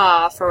take it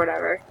off or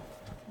whatever.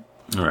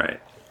 Right.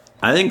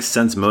 I think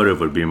sense motive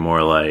would be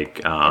more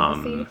like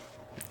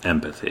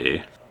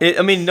empathy.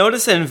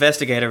 Notice and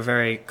investigate are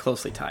very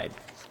closely tied.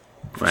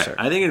 Right. sure.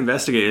 I think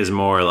investigate is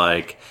more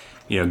like,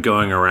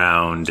 going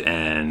around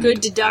and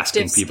Good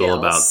deductive asking people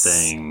about skills.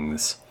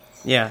 things.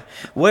 Yeah.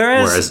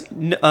 Whereas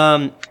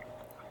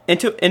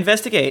into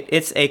investigate,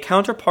 it's a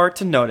counterpart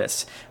to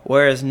notice.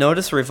 Whereas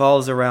notice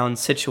revolves around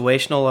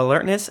situational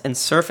alertness and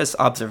surface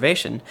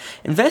observation,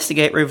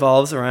 investigate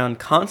revolves around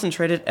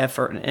concentrated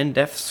effort and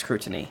in-depth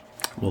scrutiny.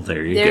 Well,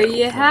 there you There go.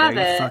 you have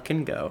There you it.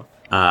 fucking go.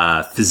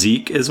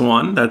 Physique is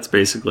one. That's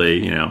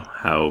basically,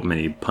 how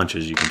many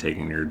punches you can take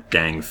in your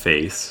dang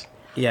face.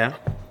 Yeah.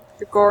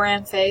 The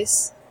Goran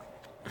face.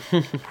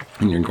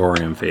 In your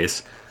Gorium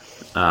face.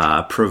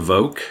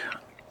 Provoke.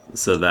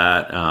 So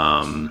that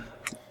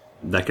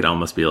that could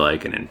almost be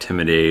like an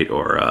intimidate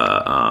or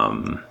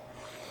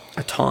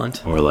A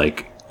taunt.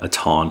 like a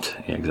taunt.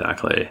 Yeah,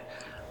 exactly.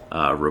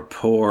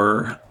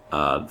 Rapport.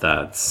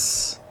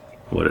 That's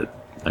what it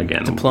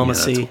again.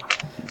 Diplomacy.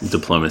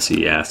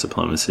 Diplomacy. Yes,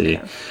 diplomacy.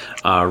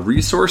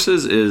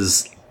 Resources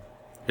is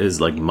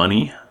like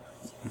money.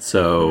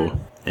 So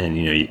and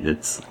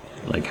it's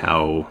like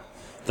how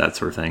that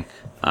sort of thing.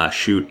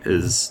 Shoot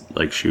is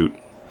like shoot.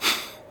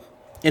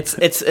 It's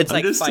I'm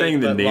like just fight, saying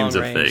the but names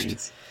of long-ranged.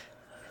 things.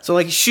 So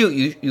like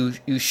shoot,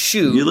 you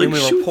shoot. You, like, and we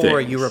shoot rapport,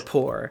 things. you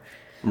rapport.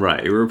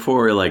 Right,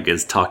 rapport like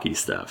is talky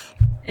stuff,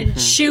 And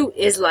shoot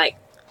is like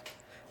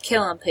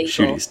killing people.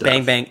 shooty stuff.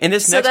 Bang bang. And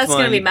this So next that's one,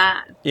 gonna be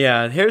mine.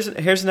 yeah.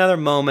 Here's another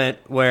moment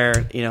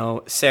where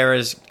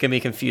Sarah's gonna be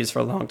confused for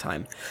a long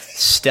time.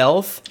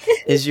 Stealth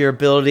is your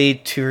ability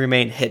to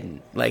remain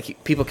hidden.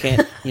 Like people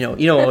can't.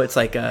 It's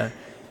like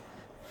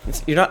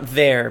you're not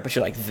there, but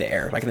you're like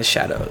there, like in the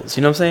shadows.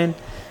 You know what I'm saying?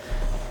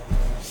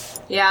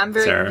 Yeah, I'm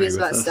very Sarah, confused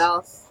you with about us?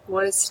 stealth.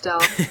 What is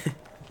stealth?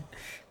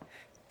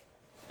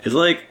 It's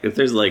like if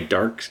there's like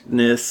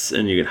darkness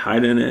and you can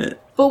hide in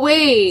it. But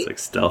wait, It's like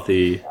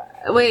stealthy.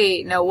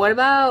 no,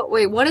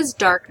 what is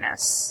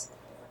darkness?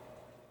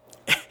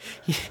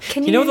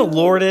 Can You know what the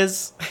Lord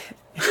is?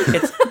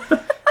 It's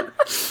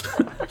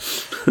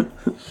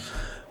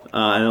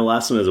And the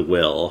last one is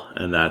will,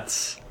 and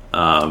that's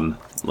like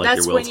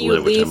That's your will when to you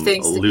live, which leave I'm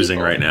things to losing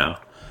people. right now.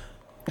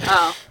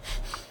 Oh.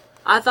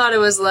 I thought it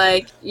was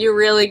like, you're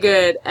really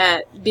good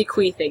at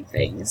bequeathing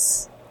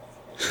things.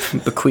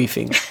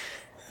 bequeathing.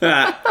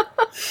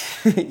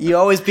 You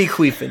always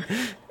bequeathing.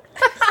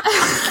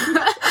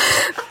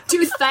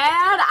 To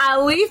Thad,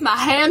 I leave my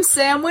ham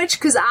sandwich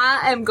because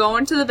I am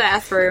going to the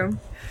bathroom.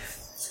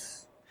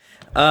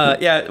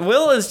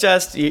 Will is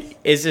just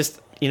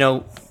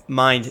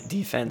mind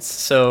defense.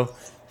 So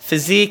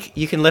physique,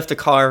 you can lift a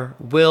car.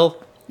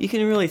 Will, you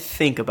can really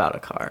think about a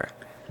car.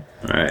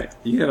 All right,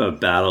 you have a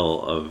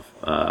battle of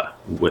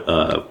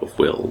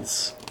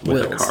wills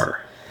with a Wills.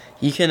 car.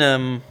 You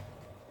can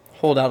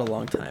hold out a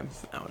long time.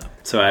 I don't know.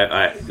 So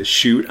I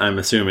shoot. I'm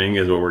assuming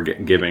is what we're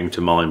giving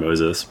to Molly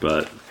Moses,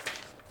 but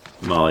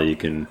Molly, you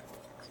can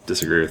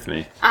disagree with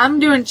me. I'm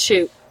doing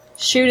shoot.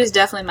 Shoot is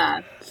definitely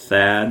mine.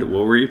 Thad,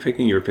 what were you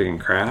picking? You were picking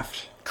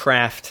craft,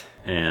 Craft.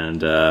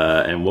 and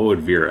what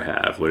would Vera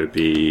have? Would it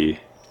be?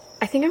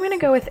 I think I'm gonna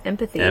go with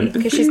empathy Empathy?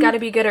 because she's got to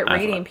be good at I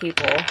reading thought-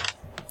 people.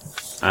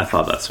 I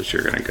thought that's what you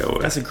were gonna go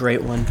with. That's a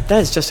great one.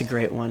 That is just a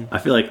great one. I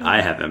feel like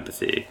I have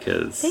empathy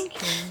because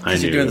Thank you. I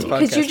you're doing this knew. podcast.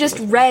 Because you just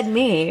read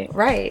me,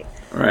 right?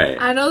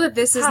 Right. I know that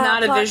this is How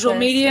not a plot visual twist,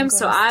 medium, I'm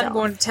so going I'm stealth.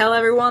 going to tell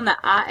everyone that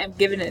I am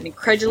giving an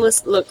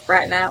incredulous look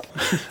right now.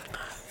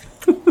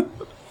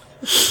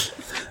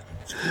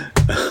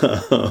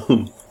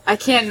 I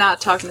can't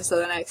not talk in a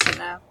southern accent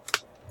now.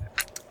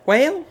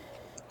 Well,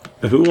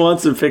 Who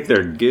wants to pick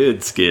their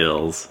good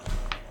skills?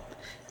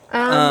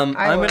 I'm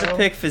will. gonna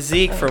pick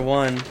physique for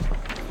one.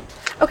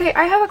 Okay,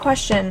 I have a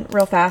question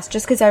real fast,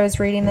 just because I was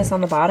reading this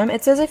on the bottom.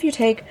 It says if you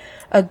take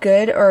a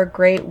good or a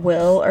great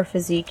will or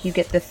physique, you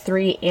get the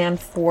 3 and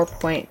 4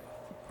 point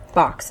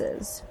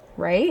boxes,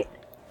 right?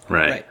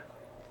 Right.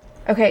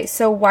 Okay,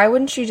 so why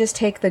wouldn't you just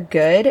take the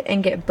good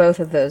and get both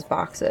of those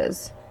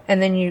boxes?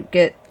 And then you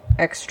get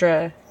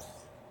extra...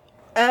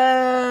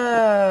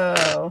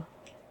 Oh,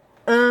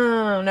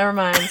 never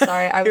mind.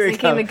 Sorry, I was Here we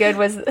thinking go. the good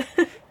was...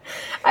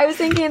 I was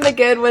thinking the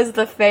good was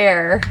the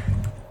fair.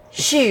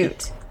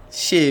 Shoot.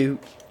 Shoot.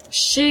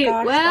 Shoot.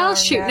 Gosh Well, darn,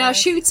 shoot. No, guys.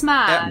 shoot's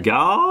mine.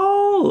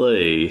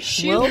 Golly.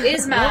 Shoot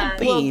is mine.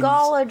 Beans.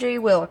 Willgology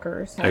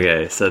Willikers.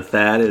 Okay, so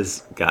Thad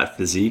has got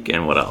physique,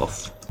 and what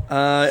else?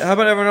 How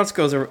about everyone else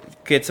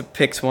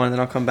picks one, and then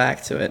I'll come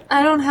back to it.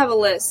 I don't have a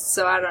list,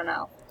 so I don't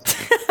know.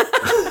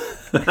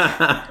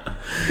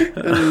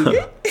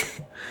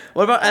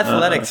 What about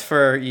athletics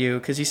for you?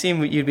 Because you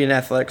seem you'd be an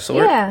athletic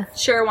sort. Yeah.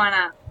 Sure, why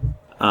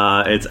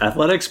not? It's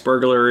athletics,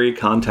 burglary,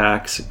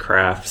 contacts,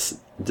 crafts,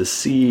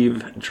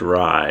 deceive,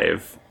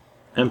 drive,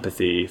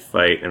 empathy,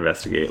 fight,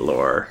 investigate,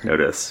 lore,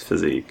 notice,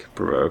 physique,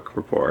 provoke,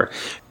 rapport.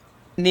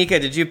 Nika,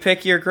 did you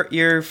pick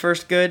your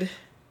first good?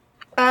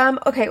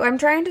 Okay, I'm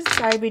trying to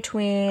decide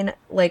between,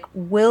 like,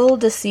 will,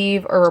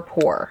 deceive, or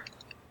rapport.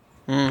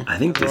 I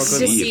think deceive.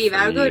 Deceive. for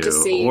I would go you,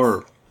 deceive.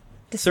 Or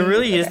So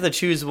really, you Okay. just have to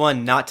choose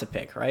one not to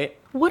pick, right?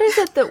 What is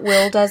it that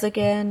will does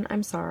again?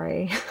 I'm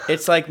sorry.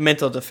 It's like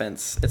mental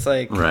defense. It's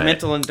like Right.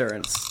 mental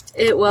endurance.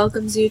 It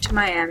welcomes you to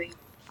Miami.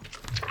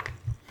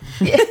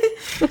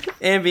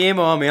 And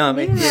Miami.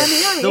 Miami.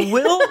 The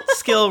will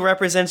skill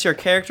represents your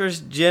character's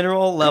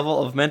general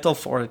level of mental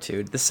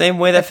fortitude, the same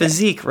way that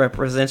physique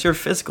represents your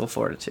physical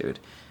fortitude.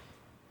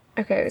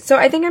 Okay, so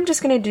I think I'm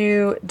just gonna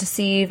do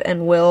deceive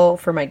and will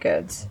for my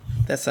goods.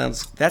 That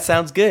sounds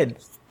good.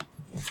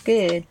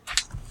 Good.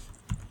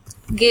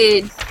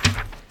 Good.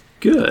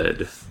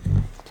 good.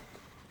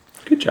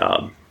 Good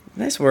job.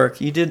 Nice work.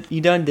 You did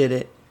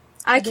it.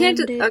 I can't.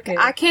 Then do Okay, it.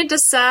 I can't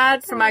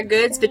decide for my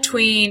goods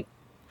between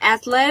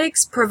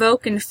athletics,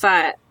 provoke, and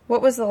fight.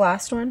 What was the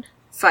last one?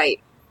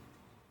 Fight.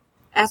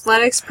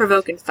 Athletics,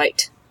 provoke, and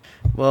fight.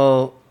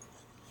 Well,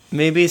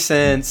 maybe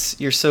since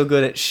you're so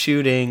good at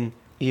shooting,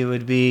 you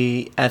would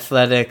be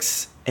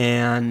athletics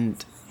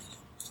and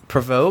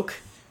provoke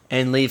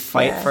and leave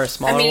fight Yeah. for a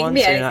smaller I mean, it one. can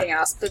be so you're anything not-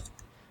 else, but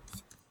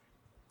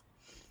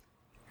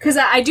because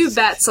I do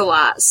bets a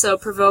lot, so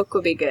provoke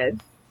would be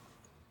good.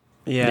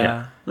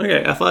 Yeah.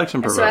 Okay, athletics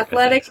and provoke. So I think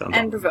athletic sounds-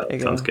 and provoke. There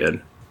you Sounds go.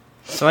 good.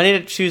 So I need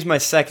to choose my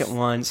second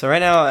one. So right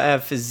now I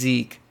have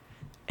physique,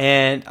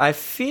 and I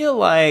feel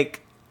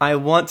like I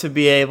want to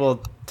be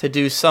able to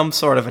do some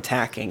sort of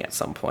attacking at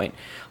some point.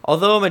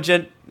 Although I'm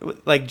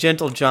a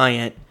gentle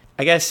giant,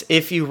 I guess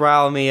if you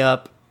rile me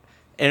up,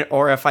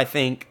 or if I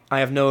think I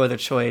have no other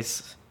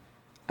choice,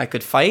 I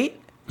could fight.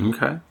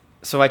 Okay.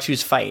 So I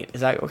choose fight.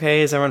 Is that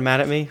okay? Is everyone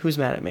mad at me? Who's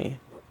mad at me?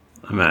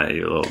 I'm mad at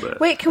you a little bit.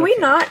 Wait, can we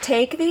not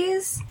take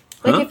these?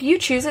 Like, Huh? if you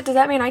choose it, does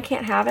that mean I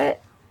can't have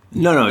it?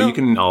 No, you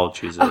can all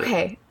choose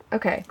it.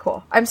 Okay,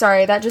 cool. I'm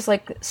sorry, that just,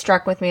 like,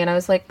 struck with me, and I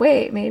was like,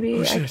 wait, maybe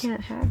I shit. can't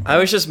have I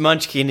was just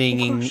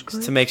munchkining Gosh,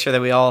 good. to make sure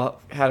that we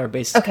all had our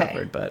bases Okay.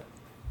 covered, but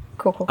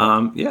Cool.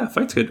 Yeah,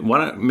 fight's good.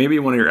 Maybe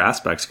one of your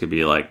aspects could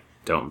be like,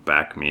 don't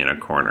back me in a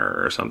corner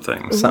or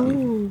something.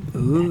 something.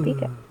 That'd be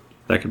good.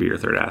 That could be your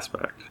third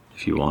aspect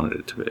if you wanted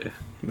it to be.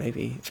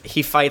 Maybe.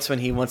 He fights when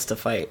he wants to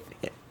fight.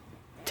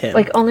 Tim.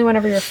 Like, only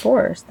whenever you're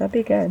forced. That'd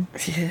be good.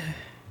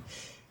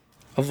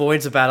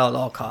 Avoids a battle at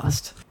all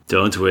cost.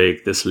 Don't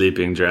wake the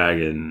sleeping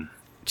dragon.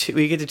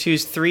 We get to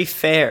choose 3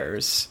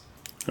 fairs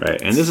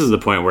Right, and this is the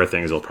point where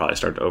things will probably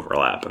start to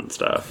overlap and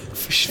stuff.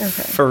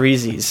 for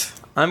Reezy's.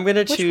 I'm going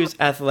to choose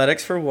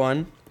athletics for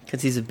 1,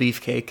 because he's a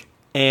beefcake.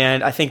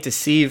 And I think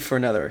deceive for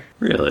another.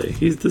 Really?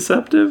 He's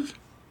deceptive?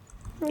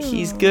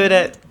 He's good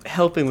at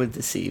helping with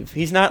deceive.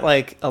 He's not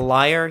like a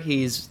liar,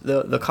 he's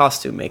the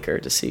costume maker,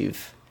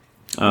 deceive.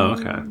 Oh,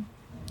 okay. I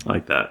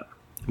like that.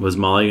 Was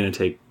Molly going to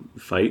take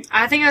fight?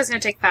 I think I was gonna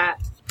take fight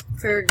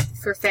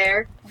for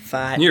fair.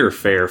 Fight. You're a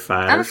fair I'm a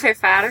fighter. fair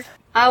fighter.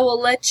 I will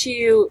let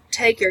you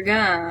take your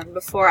gun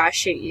before I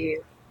shoot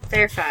you.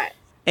 Fair fight.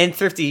 And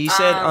Thrifty, you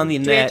said on the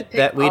do we have to net pick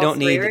that we all don't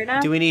 3 need... right now?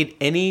 Do we need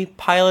any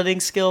piloting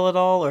skill at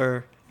all,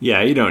 or...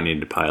 Yeah, you don't need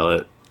to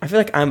pilot. I feel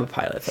like I'm a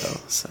pilot, though,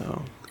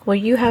 so... Well,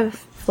 you have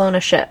flown a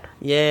ship.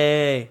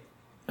 Yay.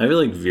 I feel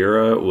like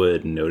Vera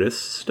would notice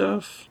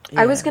stuff.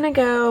 I was gonna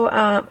go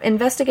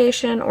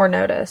investigation or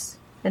notice.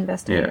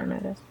 Investigate Yeah. or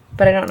notice.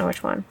 But I don't know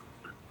which one.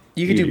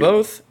 You could You do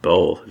both.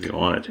 Both, if you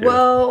wanted to.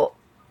 Well,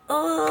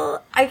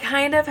 I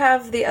kind of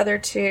have the other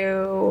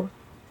 2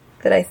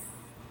 that I...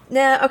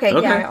 Nah, okay,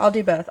 Okay. yeah, I'll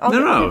do both. I'll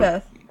No. do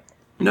both.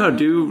 No,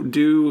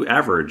 do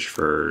average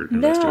for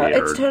No, investigate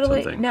it's or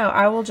totally... something. No,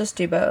 I will just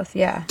do both,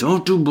 yeah.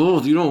 Don't do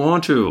both. You don't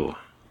want to.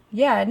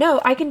 Yeah, no,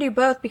 I can do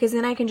both because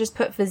then I can just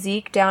put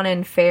physique down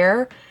in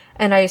fair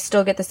and I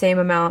still get the same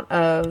amount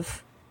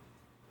of,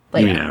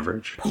 like, You mean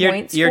average?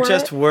 points You're for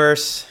just it.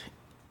 worse.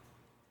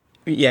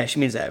 Yeah, she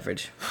means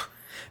average.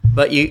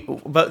 But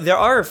there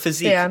are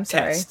physique Yeah, I'm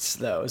sorry. tests,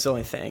 though, is the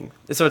only thing.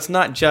 So it's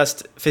not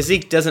just...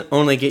 Physique doesn't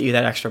only get you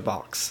that extra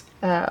box.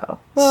 Oh.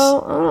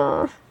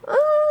 Well,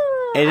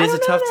 It I is a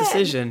don't know tough then.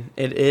 decision.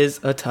 It is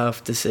a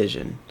tough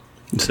decision.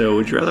 So,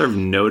 would you rather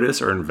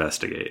notice or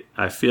investigate?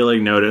 I feel like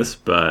notice,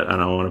 but I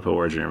don't want to put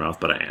words in your mouth,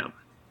 but I am.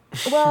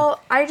 Well,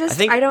 I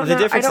think don't the know. I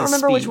difference don't is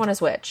remember which speed. one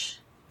is which.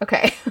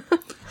 Okay.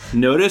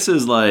 Notice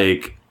is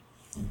like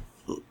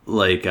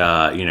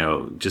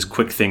just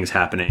quick things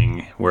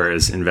happening,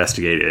 whereas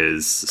investigate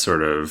is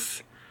sort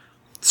of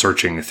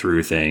searching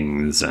through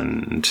things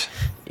and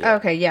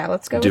Okay, yeah,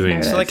 let's go Doing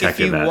with So, notice. like, if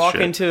you Detective-ass walk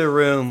shit. into a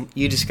room,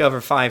 you discover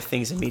 5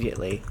 things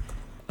immediately.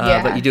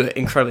 Yeah. But you do it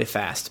incredibly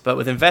fast. But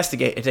with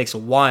investigate, it takes a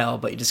while,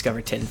 but you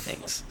discover 10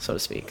 things, so to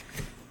speak.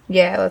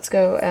 Yeah, let's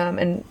go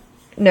and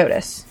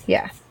notice.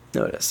 Yeah.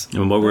 notice.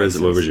 And what was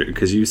your?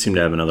 Because you seem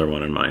to have another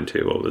one in mind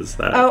too. What was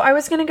that? Oh, I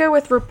was gonna go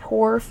with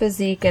rapport,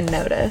 physique, and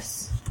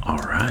notice. All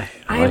right.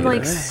 I am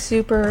like it.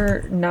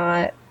 super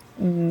not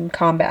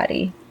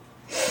combat-y.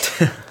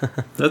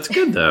 That's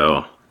good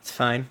though. It's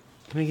fine.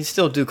 I mean, you can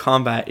still do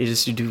combat.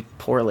 You do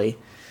poorly.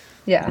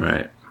 Yeah.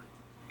 Right.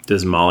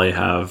 Does Molly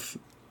have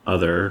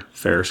other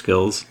fair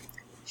skills?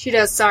 She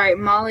does. Sorry,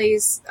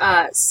 Molly's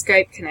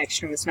Skype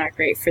connection was not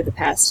great for the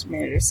past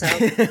minute or so.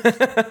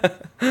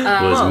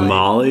 Was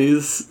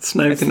Molly's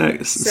snipe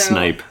connect? So,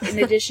 Snipe. In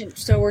addition,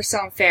 so we're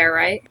still on fair,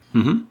 right?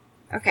 Mm-hmm.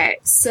 Okay,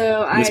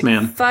 so Yes, I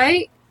ma'am.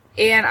 fight,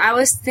 and I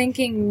was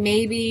thinking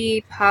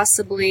maybe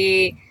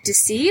possibly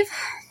deceive,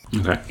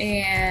 Okay.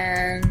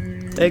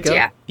 and There you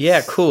go.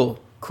 yeah. Cool.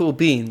 Cool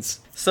beans.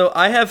 So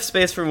I have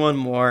space for one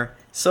more.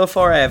 So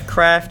far I have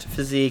craft,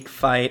 physique,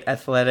 fight,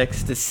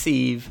 athletics,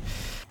 deceive.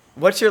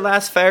 What's your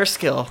last fair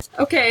skill?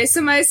 Okay, so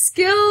my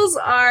skills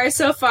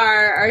so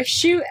far are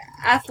shoot,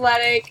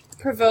 athletic,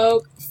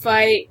 provoke,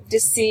 fight,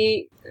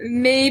 deceit,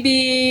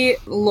 maybe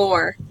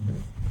lore.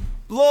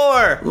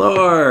 Lore!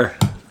 Lore.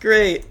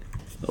 Great.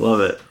 I love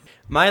it.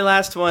 My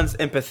last one's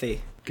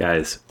empathy.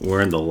 Guys,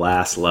 we're in the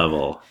last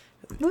level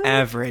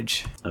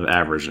Average. of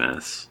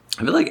averageness.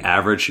 I feel like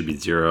average should be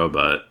 0,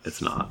 but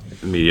it's not.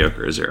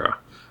 Mediocre is 0.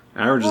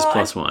 Average is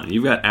 +1.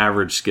 You've got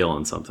average skill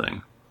in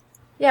something.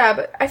 Yeah,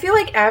 but I feel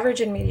like average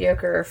and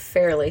mediocre are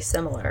fairly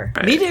similar.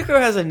 Right? Mediocre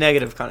has a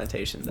negative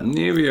connotation, though,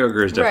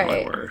 Mediocre is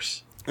definitely Right.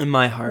 worse. in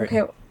my heart.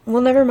 Okay,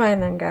 well, never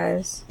mind then,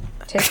 guys.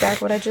 Take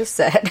back what I just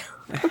said.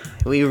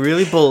 We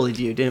really bullied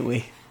you, didn't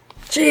we?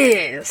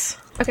 Jeez.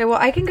 Okay, well,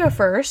 I can go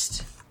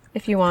first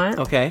if you want.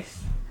 Okay.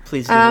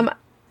 Please do.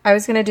 I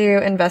was gonna do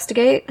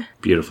investigate. Do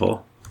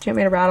Beautiful. you want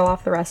me to rattle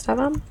off the rest of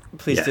them?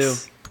 Please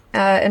Yes. do.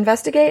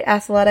 Investigate,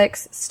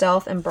 athletics,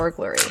 stealth, and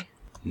burglary.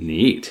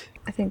 Neat.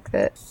 I think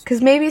that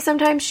because maybe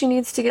sometimes she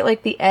needs to get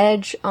like the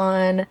edge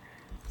on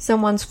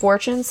someone's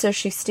fortune, so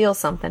she steals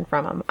something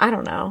from them. I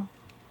don't know.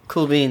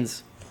 Cool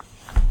beans.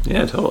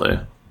 Yeah, totally.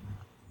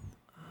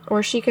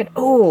 Or she could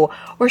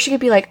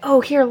be like,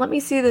 oh, here, let me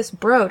see this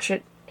brooch.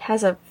 It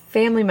has a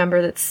family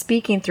member that's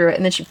speaking through it,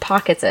 and then she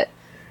pockets it.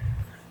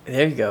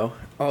 There you go.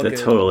 All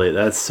good.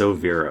 That's so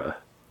Vera.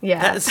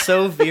 Yeah. That is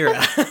so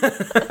Vera.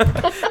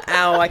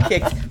 Ow, I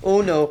kicked.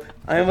 Oh no.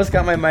 I almost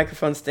got my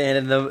microphone stand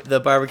and the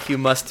barbecue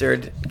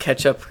mustard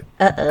ketchup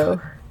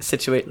Uh-oh.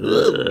 situation.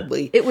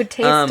 It would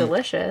taste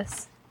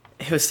delicious.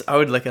 I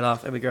would lick it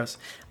off. It'd be gross.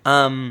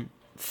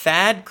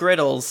 Thad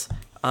Griddle's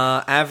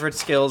average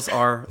skills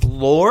are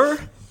lore,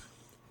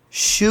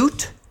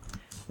 shoot,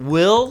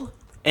 will,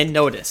 and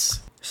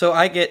notice. So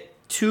I get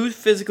 2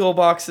 physical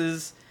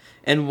boxes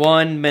and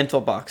 1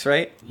 mental box,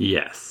 right?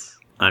 Yes.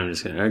 I'm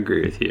just going to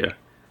agree with you.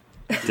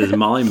 Does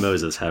Molly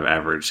Moses have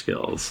average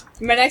skills?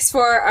 My next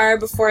 4 are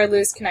before I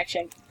lose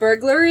connection: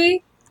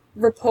 burglary,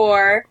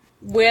 rapport,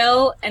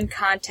 will, and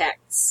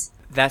contacts.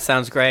 That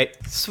sounds great.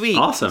 Sweet.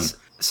 Awesome.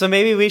 So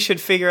maybe we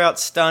should figure out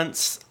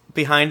stunts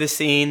behind the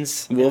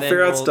scenes. We'll and then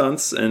figure out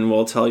stunts, and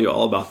we'll tell you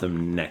all about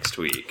them next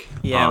week.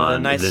 Yeah, with a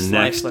on nice the slice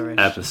next flourish.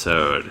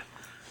 episode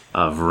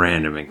of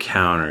Random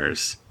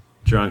Encounters.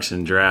 Drunks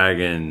and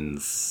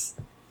Dragons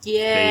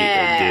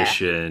Yeah. 8th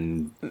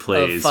edition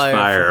plays Firefly.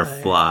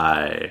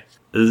 Firefly.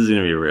 This is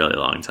going to be a really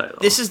long title.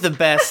 This is the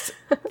best.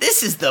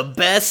 This is the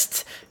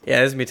best. Yeah,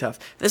 this is going to be tough.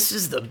 This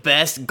is the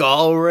best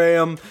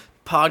Galram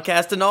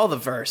podcast in all the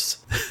verse.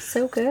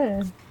 So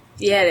good.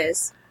 Yeah, it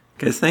is.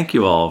 Guys, thank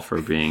you all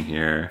for being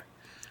here.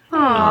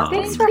 Aw,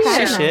 thanks for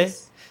having Shit.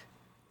 us.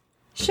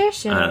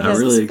 Shush. I'm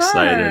really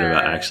excited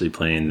about actually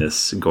playing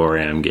this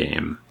Goram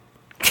game.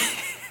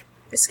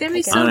 It's gonna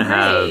be so I'm going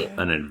great. to have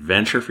an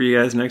adventure for you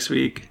guys next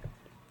week.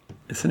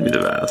 It's going to be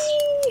the best.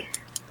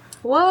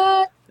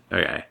 What?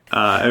 Okay.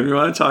 If you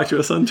want to talk to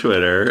us on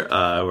Twitter,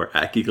 we're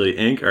at Geekly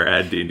Inc. or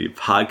at D&D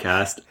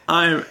Podcast.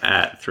 I'm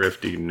at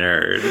Thrifty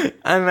Nerd.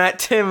 I'm at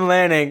Tim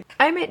Lanning.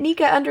 I'm at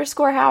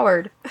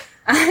Nika_Howard.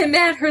 I'm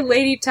at her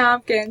Lady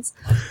Tompkins.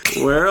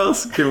 Where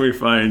else can we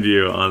find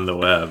you on the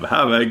web?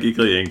 How about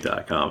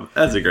geeklyinc.com?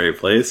 That's a great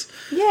place.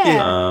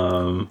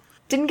 Yeah.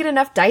 Didn't get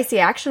enough dicey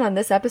action on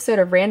this episode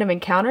of Random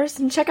Encounters?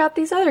 And check out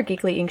these other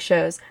Geekly Inc.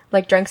 shows,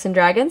 like Drunks and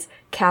Dragons,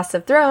 Cast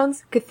of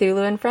Thrones,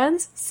 Cthulhu and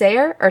Friends,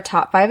 Sayer, or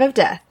Top 5 of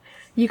Death.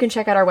 You can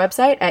check out our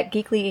website at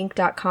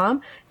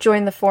geeklyinc.com,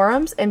 join the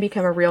forums, and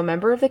become a real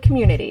member of the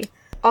community.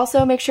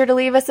 Also, make sure to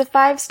leave us a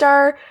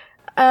 5-star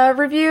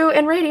review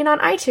and rating on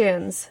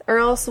iTunes, or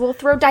else we'll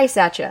throw dice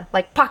at you,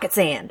 like pocket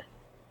sand.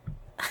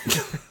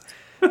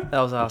 That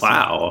was awesome.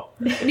 Wow.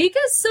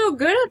 Nika's so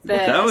good at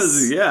this.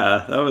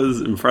 That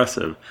was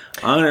impressive.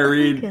 I'm going to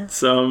read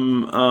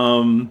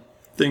some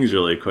things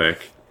really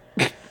quick.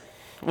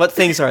 What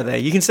things are they?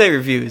 You can say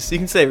reviews.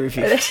 I'm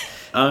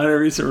I'm going to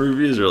read some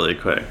reviews really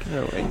quick.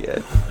 Oh my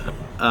god.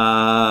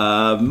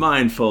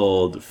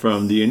 Mindfold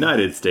from the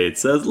United States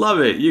says, love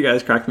it. You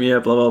guys crack me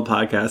up. Love all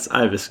podcasts.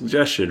 I have a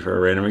suggestion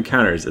for Random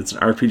Encounters. It's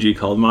an RPG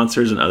called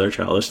Monsters and Other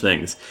Childish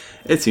Things.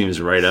 It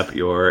seems right up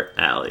your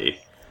alley.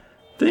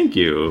 Thank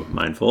you,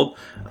 Mindfold.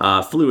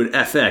 Fluid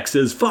FX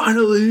says,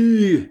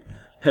 finally!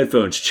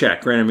 Headphones,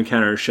 check. Random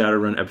Encounter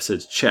Shadowrun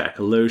episodes, check.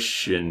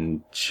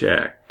 Lotion,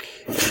 check.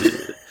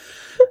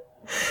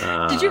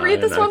 Did you read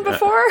this one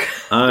before?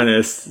 I'm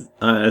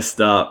gonna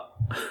stop.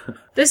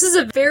 This is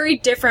a very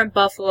different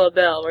Buffalo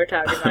Bill we're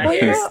talking about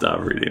here.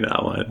 Stop reading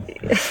that one.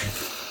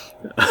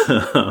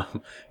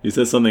 You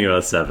said something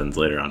about sevens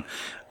later on.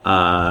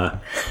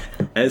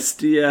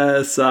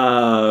 SDS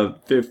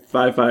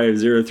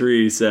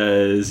 5503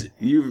 says,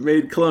 "You've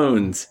made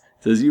clones."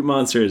 Says, "You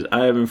monsters,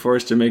 I have been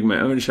forced to make my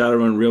own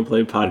Shadowrun Real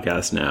Play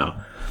podcast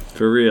now.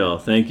 For real,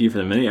 thank you for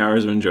the many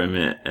hours of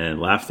enjoyment and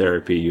laugh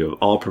therapy you have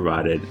all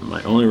provided.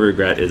 My only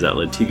regret is that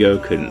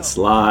Latigo couldn't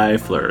sly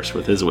flourish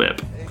with his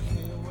whip."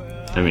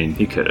 I mean,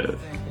 he could have,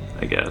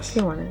 I guess.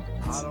 He wanted.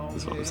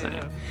 That's what I'm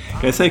saying.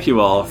 Guys, thank you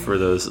all for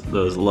those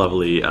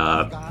lovely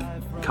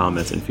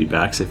comments and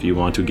feedbacks. If you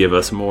want to give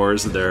us more, go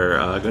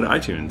to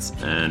iTunes,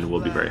 and we'll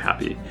be very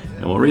happy.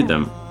 And we'll read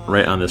them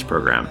right on this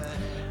program.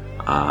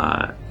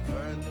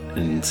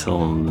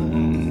 Until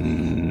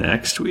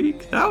next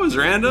week. That was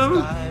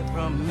random.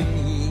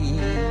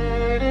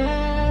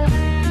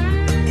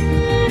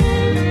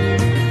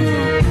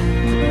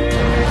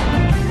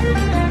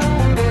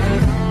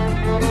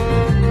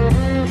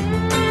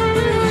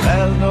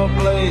 There's no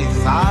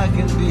place I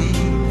can be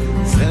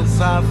since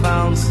I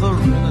found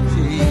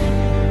serenity.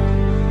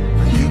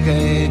 You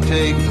can't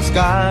take the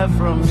sky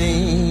from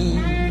me.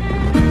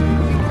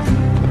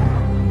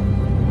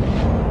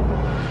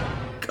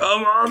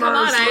 Come on,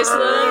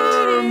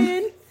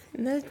 Iceland.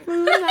 In the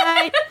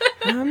moonlight,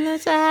 from the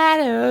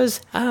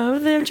shadows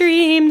of the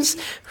dreams,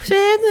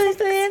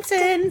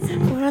 dancing.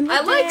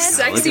 I like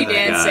sexy Look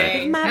at that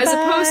guy. dancing as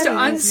opposed to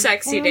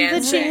unsexy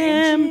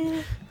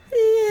dancing.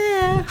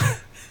 Yeah.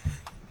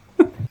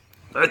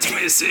 Let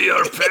me see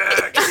your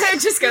pecs. I'm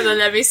just gonna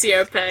let me see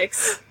your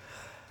pics.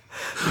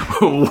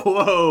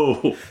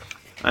 Whoa.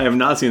 I have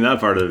not seen that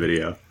part of the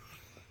video.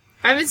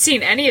 I haven't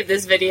seen any of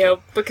this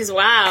video because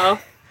wow,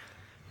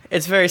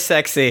 It's very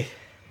sexy.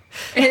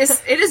 it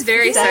is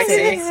very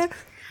sexy.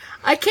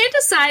 I can't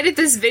decide if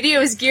this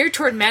video is geared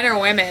toward men or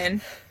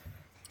women.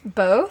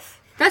 Both?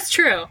 That's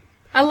true.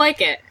 I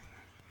like it.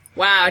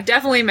 Wow,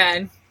 definitely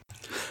men.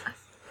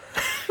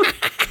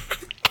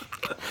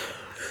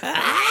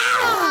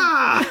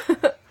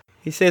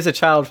 He saves a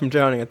child from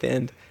drowning at the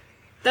end.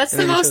 That's the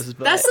then he shows most. his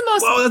butt. That's the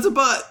most. Whoa, that's a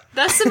butt.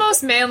 That's the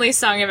most manly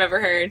song I've ever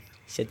heard.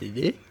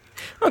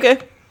 Okay.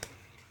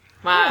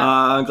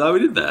 Wow, I'm glad we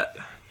did that.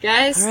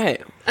 guys. All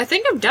right. I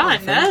think I'm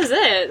done. That is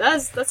it.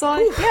 That's all.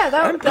 Yeah,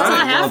 That's all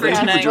I have for Thank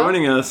you tonight. for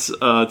joining us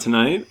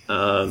tonight.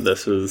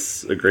 This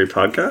was a great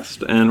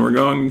podcast, and we're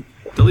going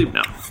to leave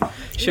now.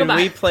 Should Goodbye.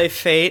 we play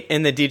Fate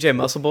in the DJ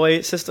Muscle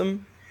Boy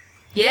system?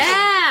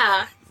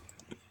 Yeah.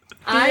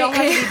 We don't have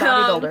to be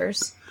am-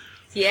 bodybuilders.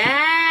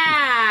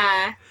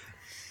 Yeah.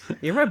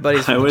 You're my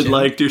buddies. I from the would gym.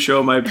 like to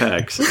show my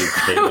pecs.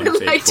 Fate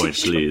like to point,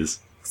 show- please.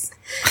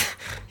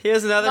 He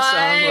has another song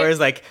Bye. where it's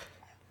like,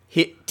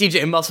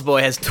 DJ Muscle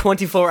Boy has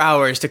 24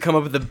 hours to come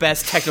up with the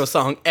best techno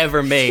song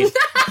ever made.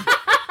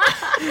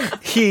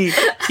 He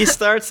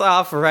starts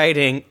off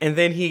writing, and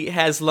then he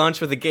has lunch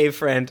with a gay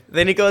friend.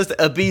 Then he goes to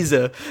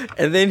Ibiza,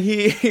 and then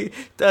he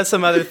does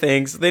some other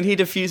things. Then he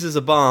defuses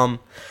a bomb,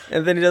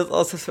 and then he does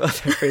all sorts of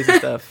other crazy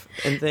stuff.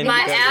 And then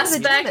My he goes, to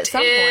the gym at aspect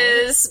some point.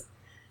 is.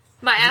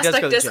 My does go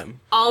aspect to the is gym.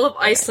 all of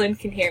Iceland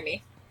can hear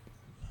me.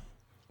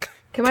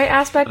 Can my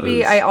aspect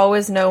be I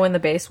always know when the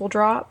bass will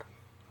drop?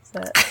 Is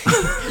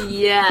that...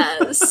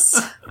 Yes.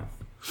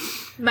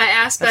 My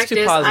aspect too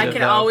is I positive,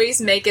 can though. always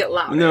make it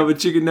louder. No,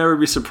 but you can never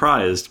be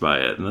surprised by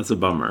it, and that's a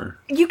bummer.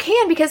 You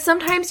can, because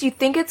sometimes you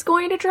think it's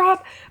going to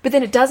drop, but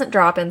then it doesn't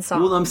drop in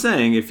song. Well, I'm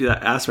saying if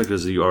that aspect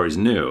is you always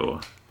knew.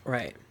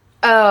 right.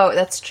 Oh,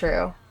 that's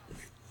true.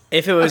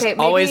 If it was Okay, maybe-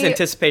 always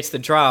anticipates the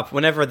drop,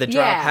 whenever the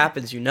drop Yeah.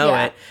 happy know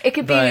Yeah. it. It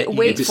could be but you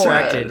wait get for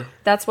distracted. it.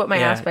 That's what my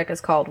Yeah. aspect is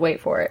called. Wait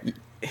for it.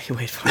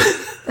 Wait for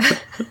it.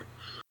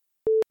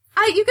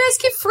 You guys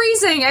keep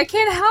freezing. I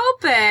can't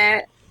help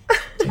it.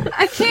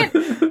 I can't.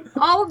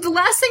 The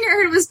last thing I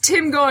heard was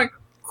Tim going,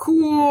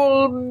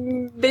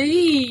 "Cool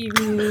beans."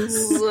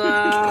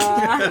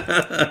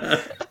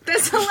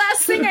 That's the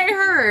last thing I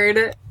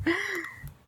heard.